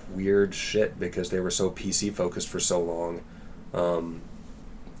lot of weird shit because they were so PC-focused for so long.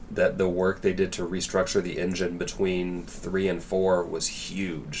 That the work they did to restructure the engine between 3 and 4 was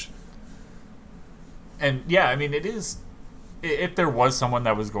huge. And, yeah, I mean, it is... If there was someone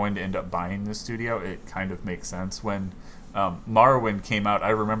that was going to end up buying this studio, it kind of makes sense. When Morrowind came out, I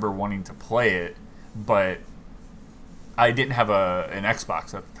remember wanting to play it, but I didn't have an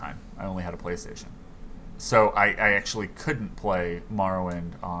Xbox at the time. I only had a PlayStation. So I actually couldn't play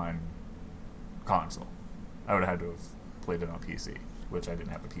Morrowind on console. I would have had to have played it on PC, which I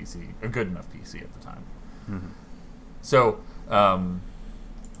didn't have a good enough PC at the time. Mm-hmm. So...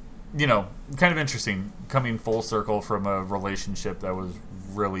 kind of interesting, coming full circle from a relationship that was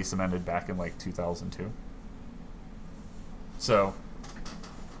really cemented back in like 2002. So,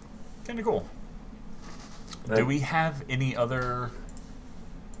 kind of cool. Do we have any other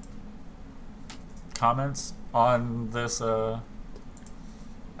comments on this? I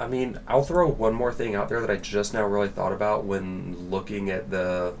mean, I'll throw one more thing out there that I just now really thought about when looking at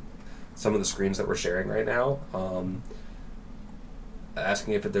some of the screens that we're sharing right now.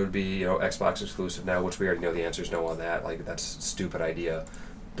 Asking if there would be, Xbox exclusive now, which we already know the answer is no on that. Like, that's a stupid idea.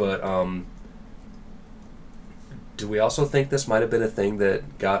 But do we also think this might have been a thing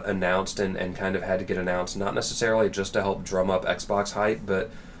that got announced and kind of had to get announced, not necessarily just to help drum up Xbox hype, but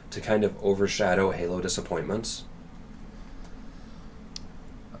to kind of overshadow Halo disappointments?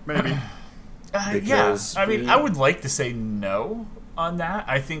 Maybe. Yeah, I mean, I would like to say no on that.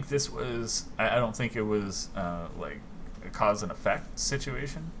 I think this was... I don't think it was, like... cause and effect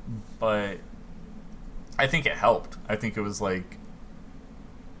situation, but I think it helped. I think it was like,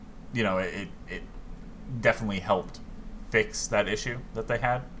 it definitely helped fix that issue that they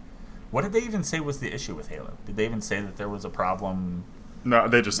had. What did they even say was the issue with Halo? Did they even say that there was a problem? No,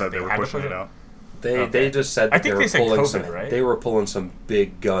 they just said they were pushing it out. They just said that right? They were pulling some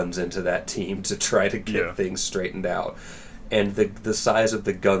big guns into that team to try to get things straightened out, and the size of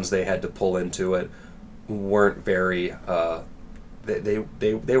the guns they had to pull into it weren't very they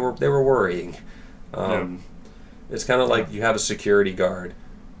were worrying. It's kind of like you have a security guard,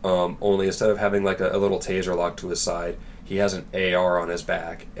 only instead of having like a little taser locked to his side, he has an AR on his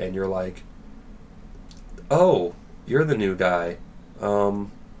back, and you're like, oh, you're the new guy.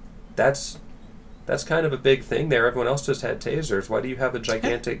 That's kind of a big thing there. Everyone else just had tasers. Why do you have a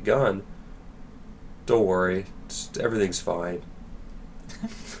gigantic gun? Don't worry, everything's fine.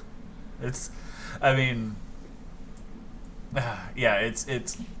 It's going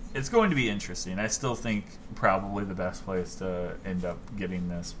to be interesting. I still think probably the best place to end up getting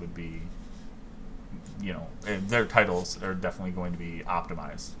this would be, their titles are definitely going to be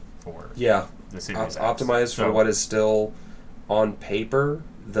optimized for the Series X. Optimized for what is still on paper,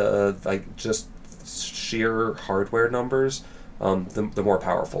 just sheer hardware numbers, the more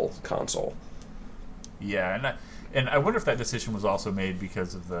powerful console. Yeah, and I wonder if that decision was also made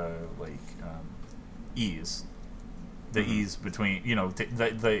because of the ease. The ease between,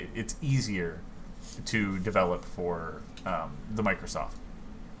 it's easier to develop for the Microsoft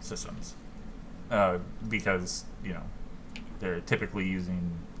systems because, they're typically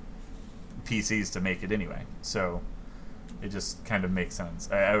using PCs to make it anyway. So it just kind of makes sense.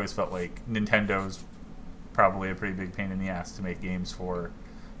 I always felt like Nintendo's probably a pretty big pain in the ass to make games for,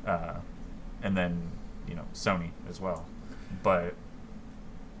 and then, Sony as well. But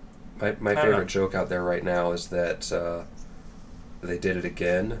my favorite joke out there right now is that they did it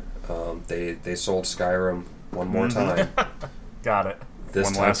again. They sold Skyrim one more time. Got it. This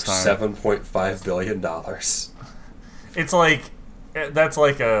one time last time. $7.5 billion. It's like that's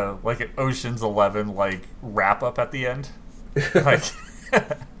like an Ocean's 11 wrap up at the end,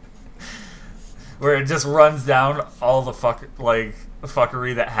 where it just runs down all the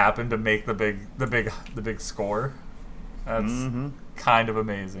fuckery that happened to make the big score. That's kind of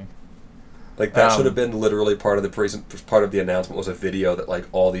amazing. That should have been literally part of the announcement was a video that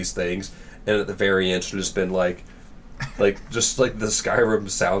all these things, and at the very end should have just been Like just like the Skyrim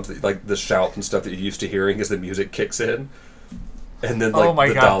sounds, like the shout and stuff that you're used to hearing as the music kicks in, and then like oh my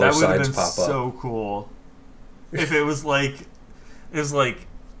the god, dollar that would have signs been pop up. so cool. If it was like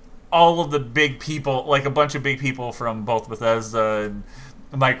all of the big people, like a bunch of big people from both Bethesda and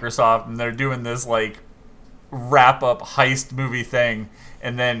Microsoft, and they're doing this like wrap up heist movie thing,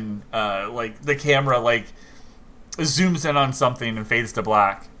 and then like the camera like zooms in on something and fades to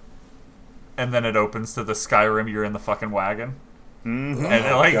black, and then it opens to the Skyrim. You're in the fucking wagon, Mm-hmm. and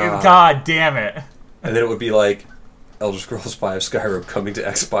they're like, God. God damn it! And then it would be like Elder Scrolls V Skyrim coming to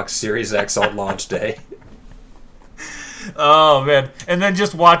Xbox Series X on launch day. Oh man! And then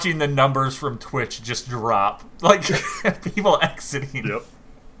just watching the numbers from Twitch just drop, like people exiting. Yep.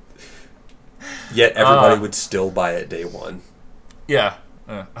 Yet everybody would still buy it day one. Yeah.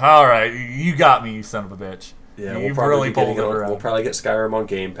 All right, you got me, you son of a bitch. Yeah, You've we'll probably really be getting pulled it around. we'll probably get Skyrim on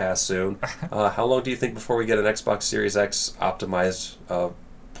Game Pass soon. How long do you think before we get an Xbox Series X optimized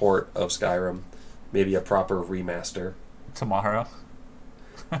port of Skyrim? Maybe a proper remaster. Tomorrow.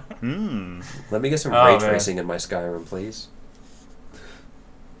 Let me get some Oh, ray man. tracing in my Skyrim, please.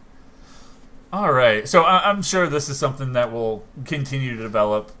 All right, so I'm sure this is something that will continue to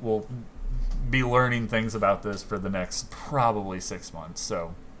develop. We'll be learning things about this for the next probably 6 months.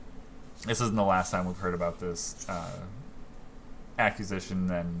 So this isn't the last time we've heard about this accusation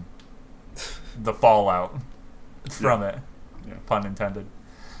and the fallout from it. Yeah. Pun intended.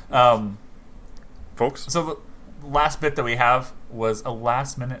 Folks? So the last bit that we have was a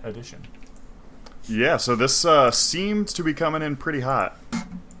last-minute addition. Yeah, so this seemed to be coming in pretty hot.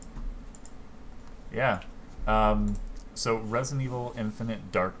 Yeah. So Resident Evil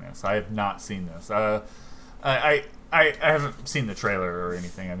Infinite Darkness. I have not seen this. I haven't seen the trailer or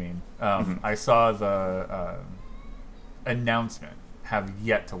anything. I mean, I saw the announcement. Have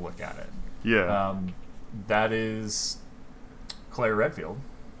yet to look at it. Yeah. That is Claire Redfield.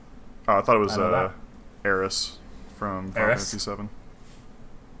 Oh, I thought it was I know that. Eris from Final Eris? Fantasy VII.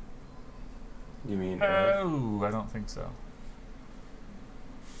 You mean Oh, I don't think so.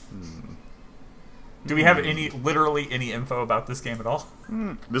 Do we have literally any info about this game at all?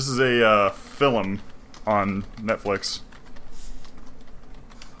 This is a film on Netflix.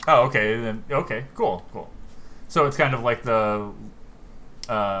 Oh, okay. Then okay, cool. So it's kind of like the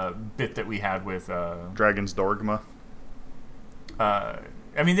bit that we had with. Dragon's Dogma.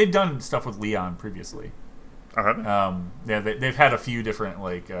 I mean, they've done stuff with Leon previously. I haven't. Yeah, they've had a few different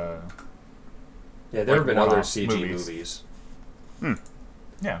like. yeah, there have like been other one-off CG movies.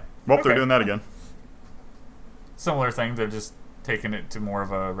 Yeah. Well, Okay. they're doing that again. Similar thing. They're just taking it to more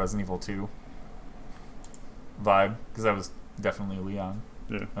of a Resident Evil 2 vibe because that was definitely Leon.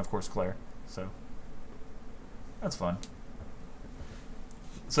 Yeah. And of course, Claire. So that's fun.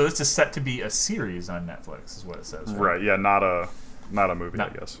 So this is set to be a series on Netflix, is what it says. Right. Yeah. Not a movie,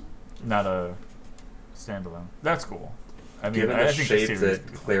 Not- I guess. Not a standalone. That's cool. I mean, Given I the think shape series that would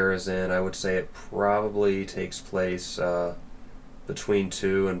be fun. Claire is in, I would say it probably takes place between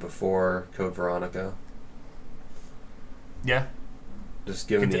 2 and before Code Veronica. Yeah. Just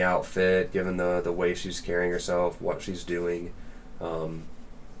given Could the they- outfit, given the way she's carrying herself, what she's doing.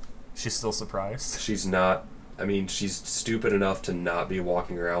 She's still surprised. She's not. I mean, she's stupid enough to not be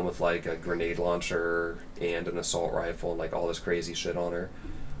walking around with like a grenade launcher and an assault rifle and like all this crazy shit on her.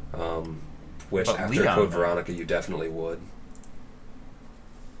 Which But after Leon, Code though. Veronica, you definitely would.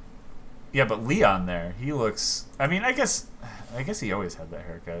 Yeah, but Leon there, he looks. I mean, I guess he always had that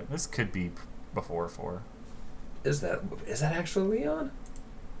haircut. This could be before 4. Is that actually Leon?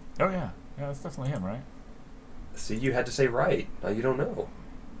 Oh yeah, that's definitely him, right? See, you had to say right. Now you don't know.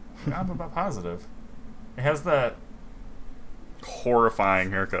 I'm about positive. It has that Horrifying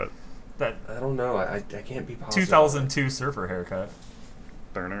haircut. I don't know. I can't be positive. 2002 surfer haircut.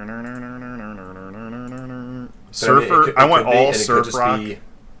 Surfer. It I want could be, all and it could surf just rock. be- for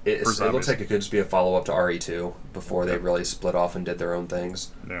it looks zombies. like it could just be a follow up to RE2 before they really split off and did their own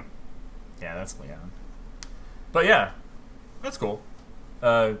things. Yeah. Yeah, that's Leon. But yeah, that's cool.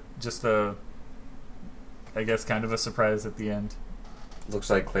 Just I guess kind of a surprise at the end. Looks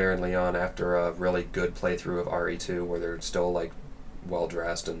like Claire and Leon after a really good playthrough of RE2 where they're still like well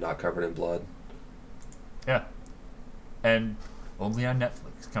dressed and not covered in blood. Yeah. And only on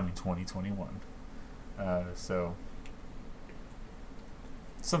Netflix coming 2021. So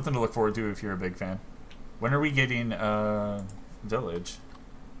something to look forward to if you're a big fan. When are we getting Village?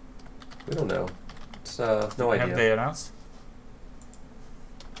 We don't know. It's no idea. Have they announced?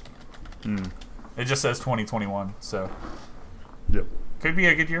 Hmm. It just says 2021, so Yep. could be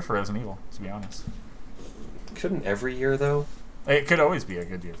a good year for Resident Evil, to be honest. Couldn't every year though? It could always be a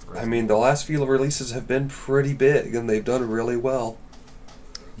good year for us. I mean, the last few releases have been pretty big, and they've done really well.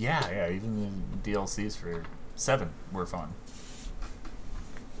 Yeah, even the DLCs for 7 were fun.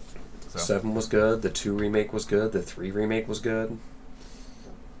 So. 7 was good, the 2 remake was good, the 3 remake was good.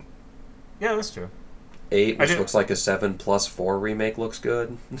 Yeah, that's true. 8, which looks like a 7 plus 4 remake, looks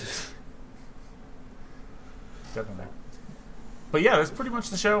good. Definitely. But yeah, that's pretty much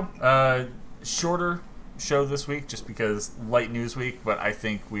the show. Shorter show this week just because light news week, but I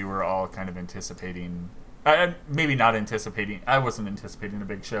think we were all kind of anticipating, maybe not anticipating, I wasn't anticipating a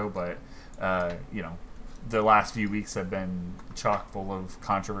big show, but the last few weeks have been chock full of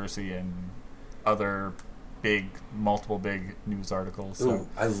controversy and other multiple big news articles. So. Ooh,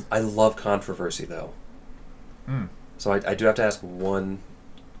 I love controversy though. Mm. So I do have to ask one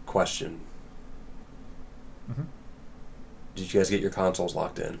question. Mm-hmm. Did you guys get your consoles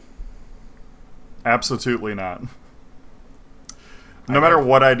locked in? Absolutely not. No matter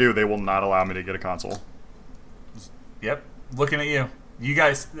what I do, they will not allow me to get a console. Yep. Looking at you. You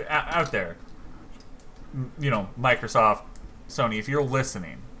guys out there. Microsoft, Sony, if you're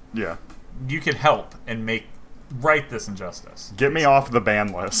listening, Yeah. you can help and right this injustice. Get me off the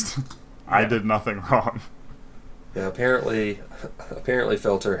ban list. I Yeah. did nothing wrong. Yeah, apparently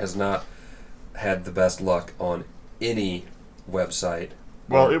Filter has not had the best luck on any website.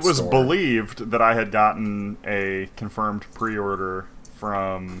 Well, or it was store. believed that I had gotten a confirmed pre-order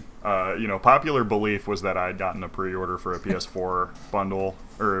from, popular belief was that I had gotten a pre-order for a PS4 bundle,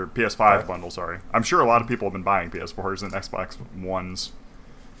 or PS5 bundle, sorry. I'm sure a lot of people have been buying PS4s and Xbox Ones.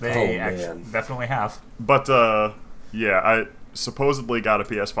 They man. definitely have. But, I supposedly got a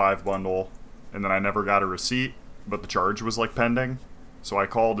PS5 bundle, and then I never got a receipt, but the charge was, pending. So I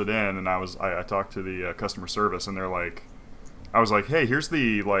called it in, and I talked to the customer service, and they're like, I was like, hey, here's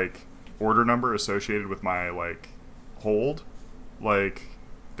the, order number associated with my, hold.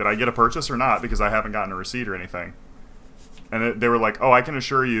 Did I get a purchase or not? Because I haven't gotten a receipt or anything. And they were like, oh, I can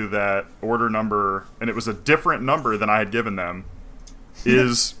assure you that order number, and it was a different number than I had given them,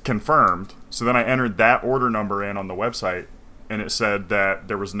 is confirmed. So then I entered that order number in on the website, and it said that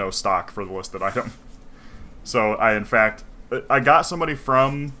there was no stock for the listed item. So I got somebody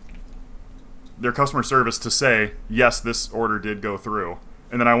from their customer service to say, yes, this order did go through.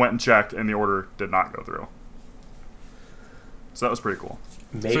 And then I went and checked, and the order did not go through. So that was pretty cool.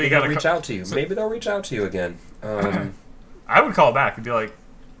 Maybe they'll reach out to you. Maybe they'll reach out to you again. I would call back and be like,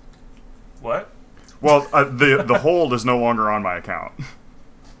 what? Well, the hold is no longer on my account.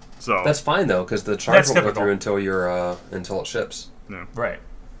 So that's fine though, because the charge won't go typical. through until it ships. Yeah. Right.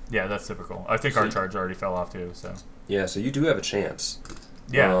 Yeah, that's typical. I think our charge already fell off too. So yeah, so you do have a chance.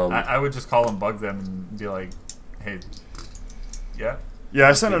 yeah, I would just call and bug them and be like, hey, yeah. Yeah,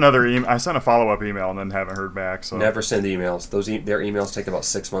 I sent another I sent a follow-up email and then haven't heard back. So Never send emails. Their emails take about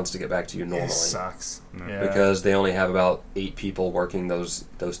 6 months to get back to you normally. It sucks. Yeah. Because they only have about 8 people working those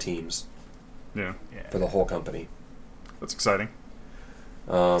teams yeah, for the whole company. that's exciting.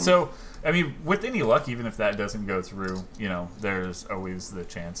 So, I mean, with any luck, even if that doesn't go through, there's always the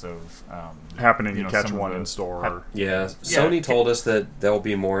chance of Happening, you catch some of one the- in store. Sony told us that there'll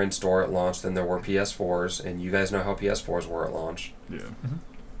be more in store at launch than there were PS4s, and you guys know how PS4s were at launch. Yeah.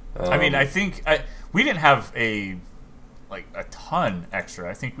 I mean, I think we didn't have a ton extra.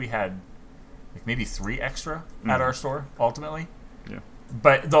 I think we had maybe 3 extra at our store ultimately. Yeah.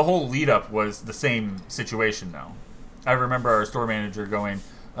 But the whole lead up was the same situation though. I remember our store manager going,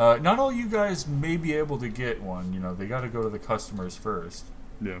 not all you guys may be able to get one. They got to go to the customers first.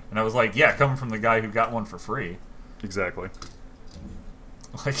 Yeah. And I was like, yeah, coming from the guy who got one for free. Exactly.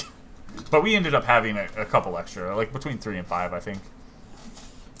 But we ended up having a couple extra, between 3 and 5, I think.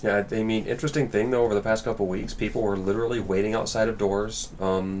 Yeah, I mean, interesting thing though, over the past couple weeks, people were literally waiting outside of doors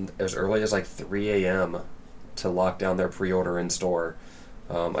as early as 3 a.m. to lock down their pre-order in store.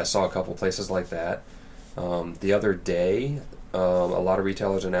 I saw a couple places like that. The other day, a lot of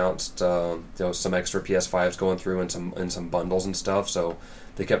retailers announced some extra PS5s going through and some bundles and stuff, so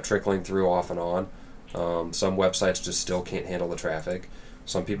they kept trickling through off and on. Some websites just still can't handle the traffic.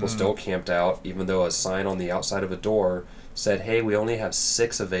 Some people still camped out, even though a sign on the outside of a door said, hey, we only have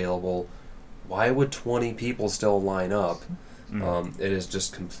 6 available. Why would 20 people still line up? It is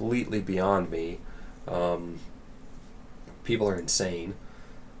just completely beyond me. People are insane.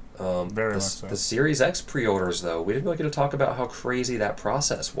 Very much so. The Series X pre-orders, though, we didn't really get to talk about how crazy that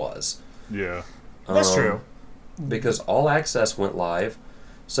process was. Yeah. That's true. Because All Access went live.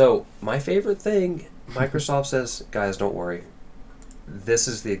 So, my favorite thing, Microsoft says, guys, don't worry. This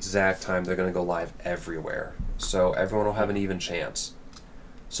is the exact time they're going to go live everywhere. So, everyone will have an even chance.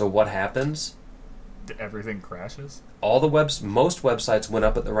 So, what happens? Everything crashes? most websites went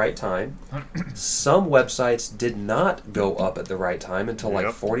up at the right time. Some websites did not go up at the right time until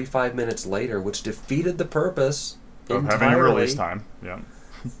like 45 minutes later, which defeated the purpose of entirely. having a release time. Yeah.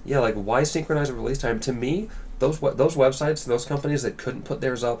 Yeah, like why synchronize a release time? To me, those websites, those companies that couldn't put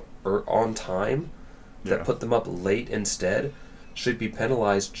theirs up on time, that put them up late instead, should be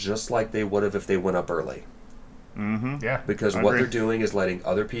penalized just like they would have if they went up early. Mm-hmm. Yeah. Because what they're doing is letting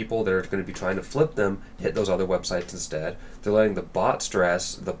other people that are going to be trying to flip them hit those other websites instead. They're letting the bots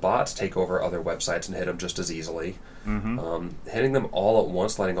take over other websites and hit them just as easily. Mm-hmm. Hitting them all at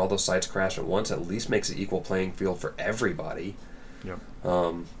once, letting all those sites crash at once, at least makes it equal playing field for everybody. Yep.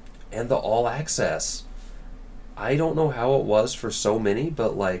 And the all access. I don't know how it was for so many,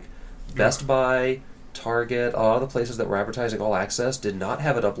 but like Best Buy, Target, a lot of the places that were advertising all access did not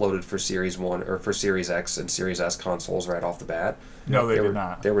have it uploaded for Series 1 or for Series X and Series S consoles right off the bat. No, they did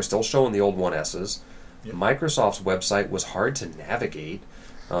not. They were still showing the old 1Ss. Yep. Microsoft's website was hard to navigate.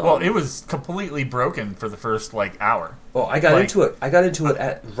 Well, it was completely broken for the first hour. Well, I got into it. I got into it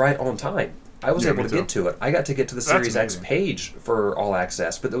at right on time. I was able to get to it. I got to get to the Series X page for all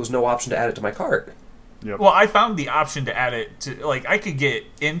access, but there was no option to add it to my cart. Yep. Well, I found the option to add it to I could get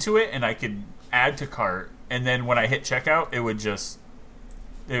into it and I could add to cart, and then when I hit checkout, it would just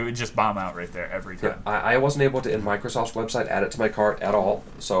bomb out right there every time. Yeah, I wasn't able to in Microsoft's website add it to my cart at all,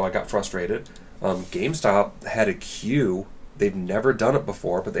 so I got frustrated. GameStop had a queue. They've never done it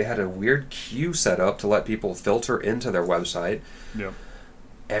before, but they had a weird queue set up to let people filter into their website. Yep.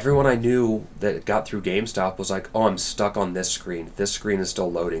 Everyone I knew that got through GameStop was like, oh, I'm stuck on this screen. This screen is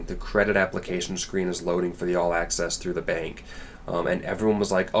still loading. The credit application screen is loading for the all access through the bank. And everyone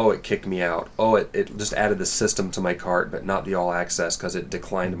was like, oh, it kicked me out. Oh, it just added the system to my cart, but not the all access because it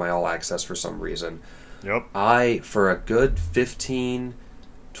declined my all access for some reason. Yep. I, for a good 15,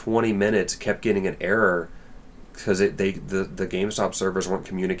 20 minutes, kept getting an error because the GameStop servers weren't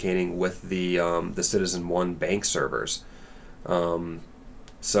communicating with the Citizen One bank servers.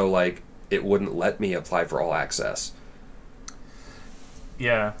 So, like, it wouldn't let me apply for all access.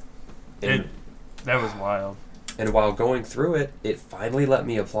 Yeah. That was wild. And while going through it, it finally let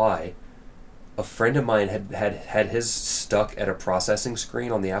me apply. A friend of mine had his stuck at a processing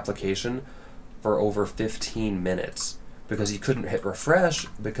screen on the application for over 15 minutes because he couldn't hit refresh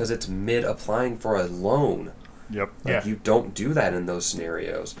because it's mid-applying for a loan. Yep. Like, you don't do that in those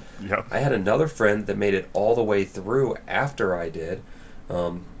scenarios. Yep. I had another friend that made it all the way through after I did,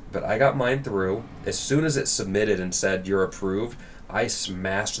 but I got mine through. As soon as it submitted and said, you're approved, I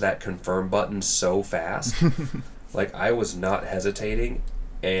smashed that confirm button so fast. Like, I was not hesitating,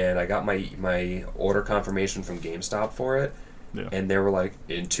 and I got my order confirmation from GameStop for it, and they were like,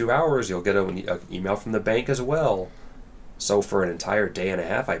 in 2 hours, you'll get an email from the bank as well. So for an entire day and a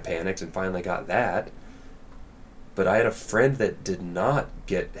half, I panicked and finally got that. But I had a friend that did not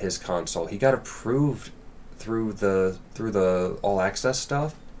get his console. He got approved through the all access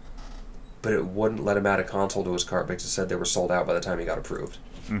stuff, but it wouldn't let him add a console to his cart because it said they were sold out by the time he got approved.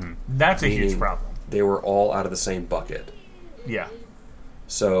 Mm-hmm. That's a huge problem. They were all out of the same bucket. Yeah.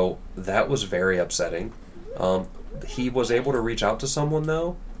 So that was very upsetting. He was able to reach out to someone,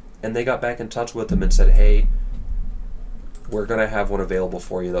 though, and they got back in touch with him and said, hey, we're going to have one available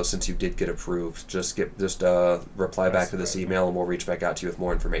for you, though, since you did get approved. Just reply back to this email, and we'll reach back out to you with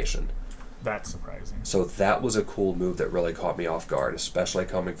more information. That's surprising. So that was a cool move that really caught me off guard, especially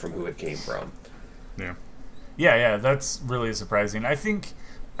coming from who it came from. Yeah. Yeah, that's really surprising. I think,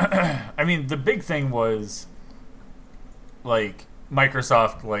 I mean, the big thing was, like,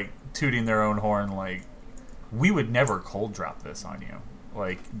 Microsoft, like, tooting their own horn, like, we would never cold drop this on you.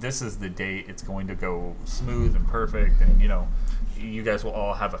 Like, this is the date it's going to go smooth and perfect, and, you guys will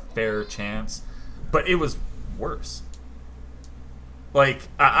all have a fair chance. But it was worse. Like,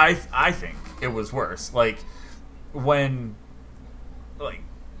 I think it was worse. Like, when, like,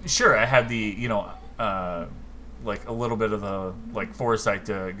 sure, I had the, like, a little bit of the, like, foresight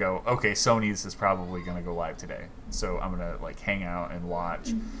to go, okay, Sony's is probably going to go live today, so I'm going to, like, hang out and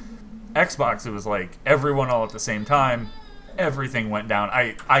watch. Xbox, it was, like, everyone all at the same time. Everything went down.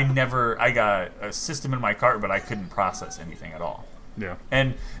 I got a system in my cart, but I couldn't process anything at all. Yeah.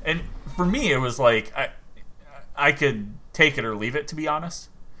 And for me, it was like I could take it or leave it, to be honest.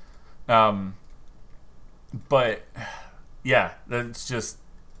 But yeah, that's just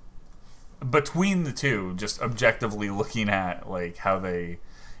between the two, just objectively looking at like how they,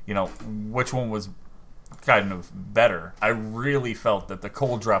 which one was kind of better. I really felt that the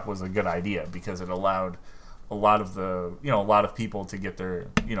cold drop was a good idea because it allowed a lot of people to get their,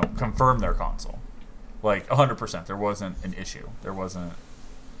 confirm their console. Like 100%. There wasn't an issue. There wasn't.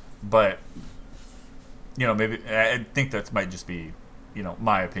 But maybe I think that might just be,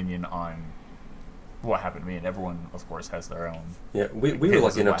 my opinion on what happened to me, and everyone, of course, has their own. Yeah, we were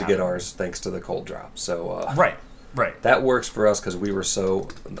lucky enough to get ours thanks to the cold drop. So right. That works for us because we were so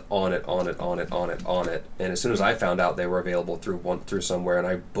on it, and as soon as I found out they were available through somewhere, and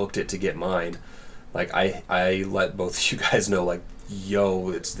I booked it to get mine, like I let both of you guys know, like, yo,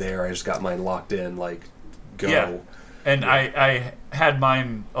 it's there. I just got mine locked in. Like, go. Yeah. And I had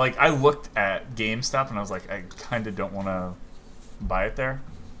mine, like, I looked at GameStop and I was like, I kind of don't want to buy it there.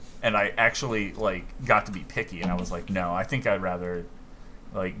 And I actually, like, got to be picky, and I was like, no, I think I'd rather,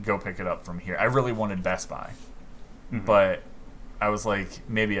 like, go pick it up from here. I really wanted Best Buy. Mm-hmm. But I was like,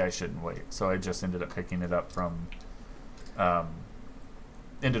 maybe I shouldn't wait. So I just ended up picking it up from Walmart.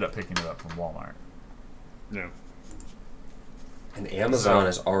 Yeah. And Amazon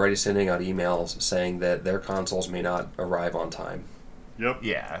is already sending out emails saying that their consoles may not arrive on time. Yep.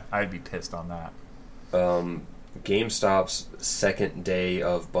 Yeah, I'd be pissed on that. GameStop's second day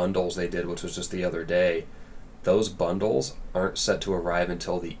of bundles they did, which was just the other day, those bundles aren't set to arrive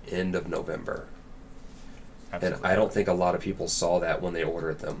until the end of November. Absolutely. And I don't think a lot of people saw that when they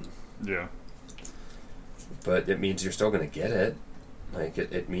ordered them. Yeah. But it means you're still going to get it. Like,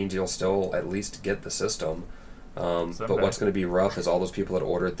 it means you'll still at least get the system. But what's going to be rough is all those people that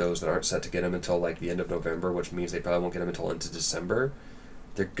ordered those that aren't set to get them until, like, the end of November, which means they probably won't get them until into December.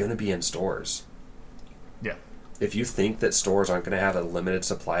 They're going to be in stores. Yeah. If you think that stores aren't going to have a limited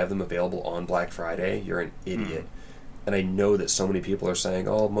supply of them available on Black Friday, you're an idiot. And I know that so many people are saying,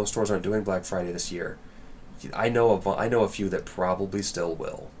 oh, most stores aren't doing Black Friday this year. I know a few that probably still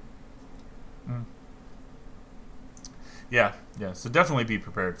will. Yeah. So definitely be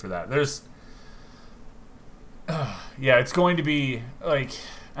prepared for that. There's, it's going to be, like,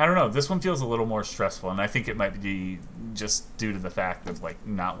 I don't know. This one feels a little more stressful, and I think it might be just due to the fact of, like,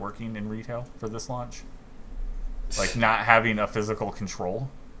 not working in retail for this launch, like not having a physical control.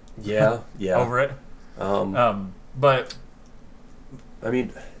 Yeah. over it. But I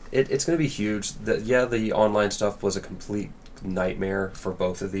mean, it's going to be huge. The online stuff was a complete nightmare for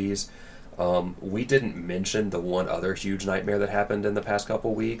both of these. We didn't mention the one other huge nightmare that happened in the past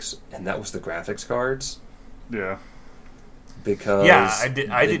couple weeks, and that was the graphics cards. Yeah. Because I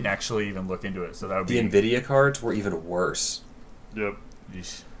didn't actually even look into it, so that would be... The NVIDIA cards were even worse. Yep.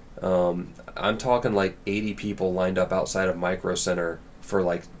 I'm talking like 80 people lined up outside of Micro Center for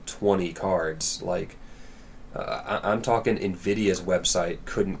like 20 cards. Like, I'm talking NVIDIA's website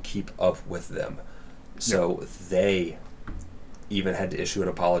couldn't keep up with them. So they even had to issue an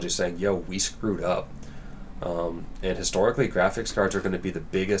apology saying, yo, we screwed up. And historically, graphics cards are going to be the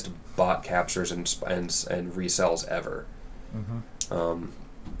biggest bot captures and resells ever.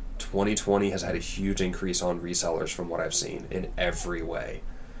 2020 has had a huge increase on resellers from what I've seen in every way,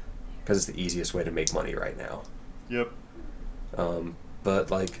 because it's the easiest way to make money right now. Yep.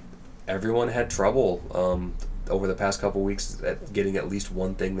 But like, everyone had trouble over the past couple weeks at getting at least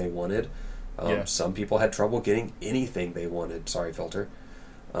one thing they wanted. Some people had trouble getting anything they wanted. Sorry, Filter.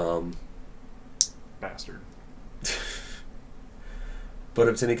 Bastard. But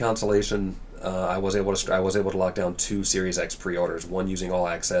if it's any consolation, I was able to lock down 2 Series X pre-orders, one using All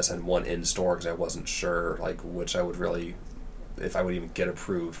Access and one in store, because I wasn't sure like which I would really, if I would even get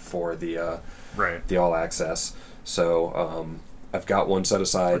approved for the All Access. So I've got one set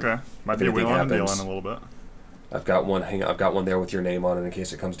aside. Okay, might be wheeling and dealing a little bit. I've got one there with your name on it in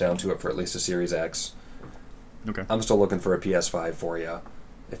case it comes down to it for at least a Series X. Okay. I'm still looking for a PS5 for you.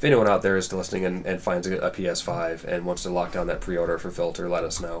 If anyone out there is listening and finds a PS5 and wants to lock down that pre-order for Filter, let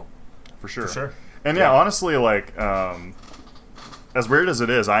us know. For sure. And honestly, like, as weird as it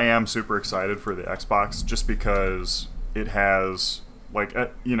is, I am super excited for the Xbox just because it has, like,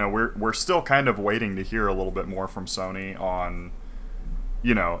 we're still kind of waiting to hear a little bit more from Sony on,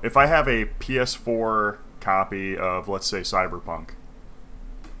 if I have a PS4 copy of, let's say, Cyberpunk,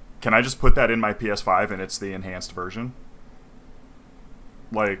 can I just put that in my PS5 and it's the enhanced version?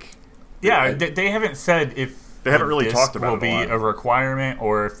 Like, they haven't said if they haven't really talked about will be a requirement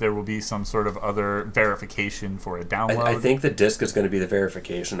or if there will be some sort of other verification for a download. I think the disc is going to be the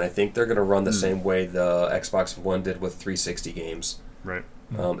verification. I think they're going to run the same way the Xbox One did with 360 games. Right.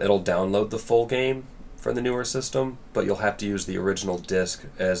 It'll download the full game for the newer system, but you'll have to use the original disc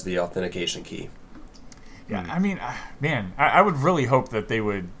as the authentication key. Yeah, I mean, man, I would really hope that they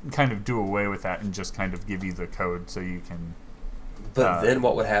would kind of do away with that and just kind of give you the code so you can... But then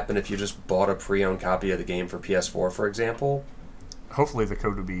what would happen if you just bought a pre-owned copy of the game for PS4, for example? Hopefully the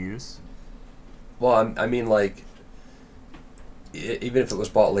code would be used. Well, I mean, like, even if it was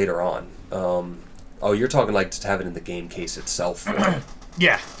bought later on. You're talking like to have it in the game case itself.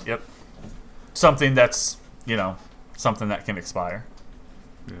 Yeah, yep. something that's, something that can expire.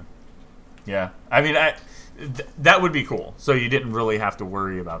 Yeah. Yeah. I mean, that would be cool. So you didn't really have to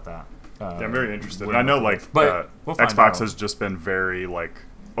worry about that. Yeah, I'm very interested. And I know, we'll find Xbox out. has just been very,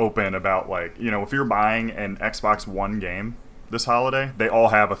 open about, if you're buying an Xbox One game this holiday, they all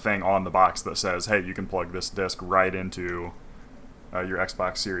have a thing on the box that says, hey, you can plug this disc right into your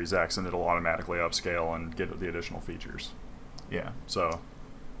Xbox Series X, and it'll automatically upscale and get the additional features. Yeah. So,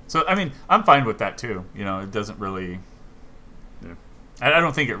 I mean, I'm fine with that, too. It doesn't really... Yeah. I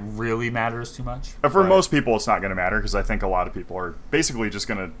don't think it really matters too much. For most people, it's not going to matter, because I think a lot of people are basically just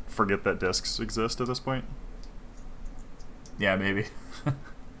going to forget that discs exist at this point. Yeah, maybe.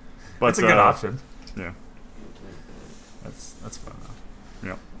 But it's a good option. Yeah. That's fun, though.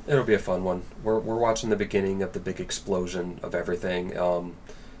 Yeah. It'll be a fun one. We're watching the beginning of the big explosion of everything.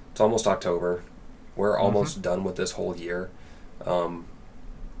 It's almost October. We're almost done with this whole year.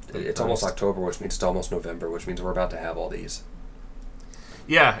 It's almost October, which means it's almost November, which means we're about to have all these.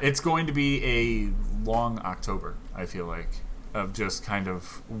 Yeah, it's going to be a long October, I feel like, of just kind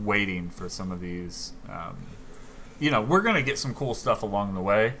of waiting for some of these. We're going to get some cool stuff along the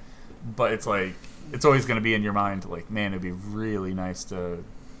way, but it's always going to be in your mind, man, it'd be really nice to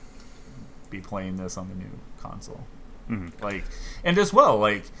be playing this on the new console. Mm-hmm. And as well,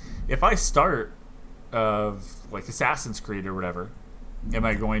 if I start of Assassin's Creed or whatever, am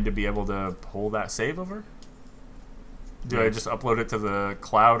I going to be able to pull that save over? Do I just upload it to the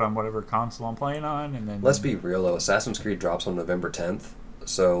cloud on whatever console I'm playing on, and then? Let's be real though. Assassin's Creed drops on November 10th,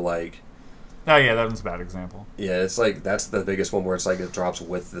 so Oh yeah, that one's a bad example. Yeah, it's that's the biggest one where it's it drops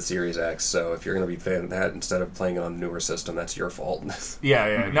with the Series X. So if you're going to be playing that instead of playing it on a newer system, that's your fault.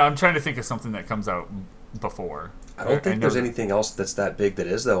 Yeah. No, I'm trying to think of something that comes out before. I don't think there's anything else that's that big that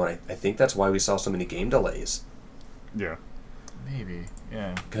is though, and I think that's why we saw so many game delays. Yeah. Maybe.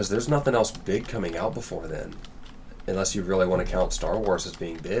 Yeah. Because there's nothing else big coming out before then. Unless you really want to count Star Wars as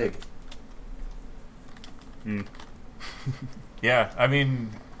being big. Yeah, I mean,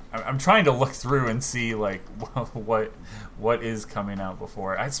 I'm trying to look through and see what is coming out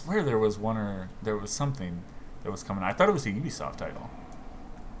before. I swear there was something that was coming out. I thought it was a Ubisoft title.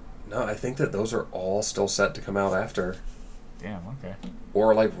 No, I think that those are all still set to come out after. Damn. Okay.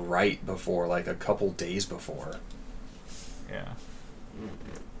 Or right before, a couple days before. Yeah.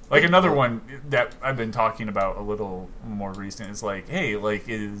 Another one that I've been talking about a little more recent is hey,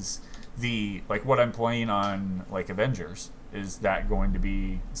 is the what I'm playing on Avengers, is that going to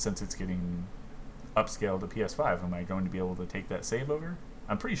be, since it's getting upscaled to PS5, am I going to be able to take that save over?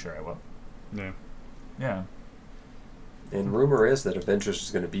 I'm pretty sure I will. Yeah. Yeah. And rumor is that Avengers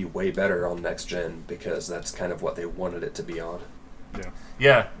is going to be way better on next gen because that's kind of what they wanted it to be on. Yeah.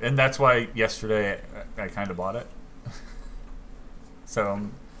 Yeah, and that's why yesterday I kind of bought it. So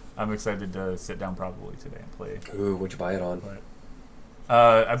I'm excited to sit down probably today and play. Ooh, what'd you buy it on? But,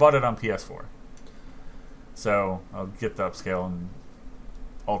 I bought it on PS4. So I'll get the upscale and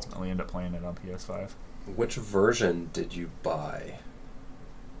ultimately end up playing it on PS5. Which version did you buy?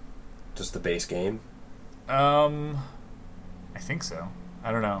 Just the base game? I think so.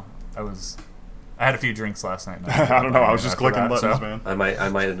 I don't know. I had a few drinks last night. I don't know. I was just clicking buttons, man. I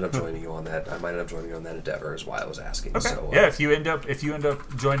might end up joining you on that. I might end up joining you on that endeavor. Is why I was asking. Okay. So, yeah. If you end up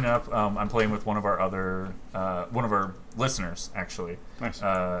joining up, I'm playing with one of our listeners actually. Nice.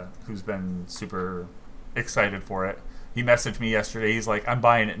 Who's been super excited for it. He messaged me yesterday. He's like, "I'm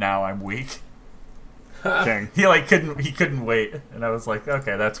buying it now. I'm weak." Dang. He couldn't wait, and I was like,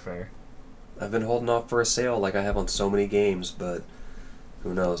 "Okay, that's fair." I've been holding off for a sale like I have on so many games, but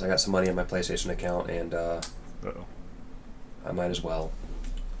who knows? I got some money in my PlayStation account, and I might as well.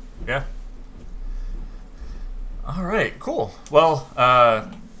 Yeah. All right, cool. Well,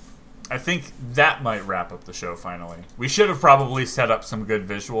 I think that might wrap up the show finally. We should have probably set up some good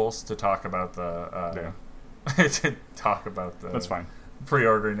visuals to talk about the That's fine.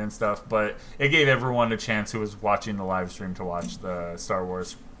 Pre-ordering and stuff, but it gave everyone a chance who was watching the live stream to watch the Star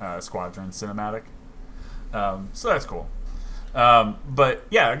Wars Squadron cinematic. So that's cool. But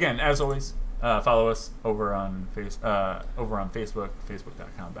yeah, again, as always, follow us over on Facebook,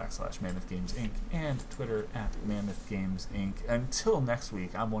 facebook.com/Mammoth Games Inc. and Twitter @Mammoth Games Inc. Until next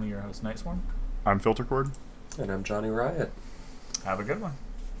week, I'm one of your hosts, Nightswarm. I'm Filtercord. And I'm Johnny Riot. Have a good one.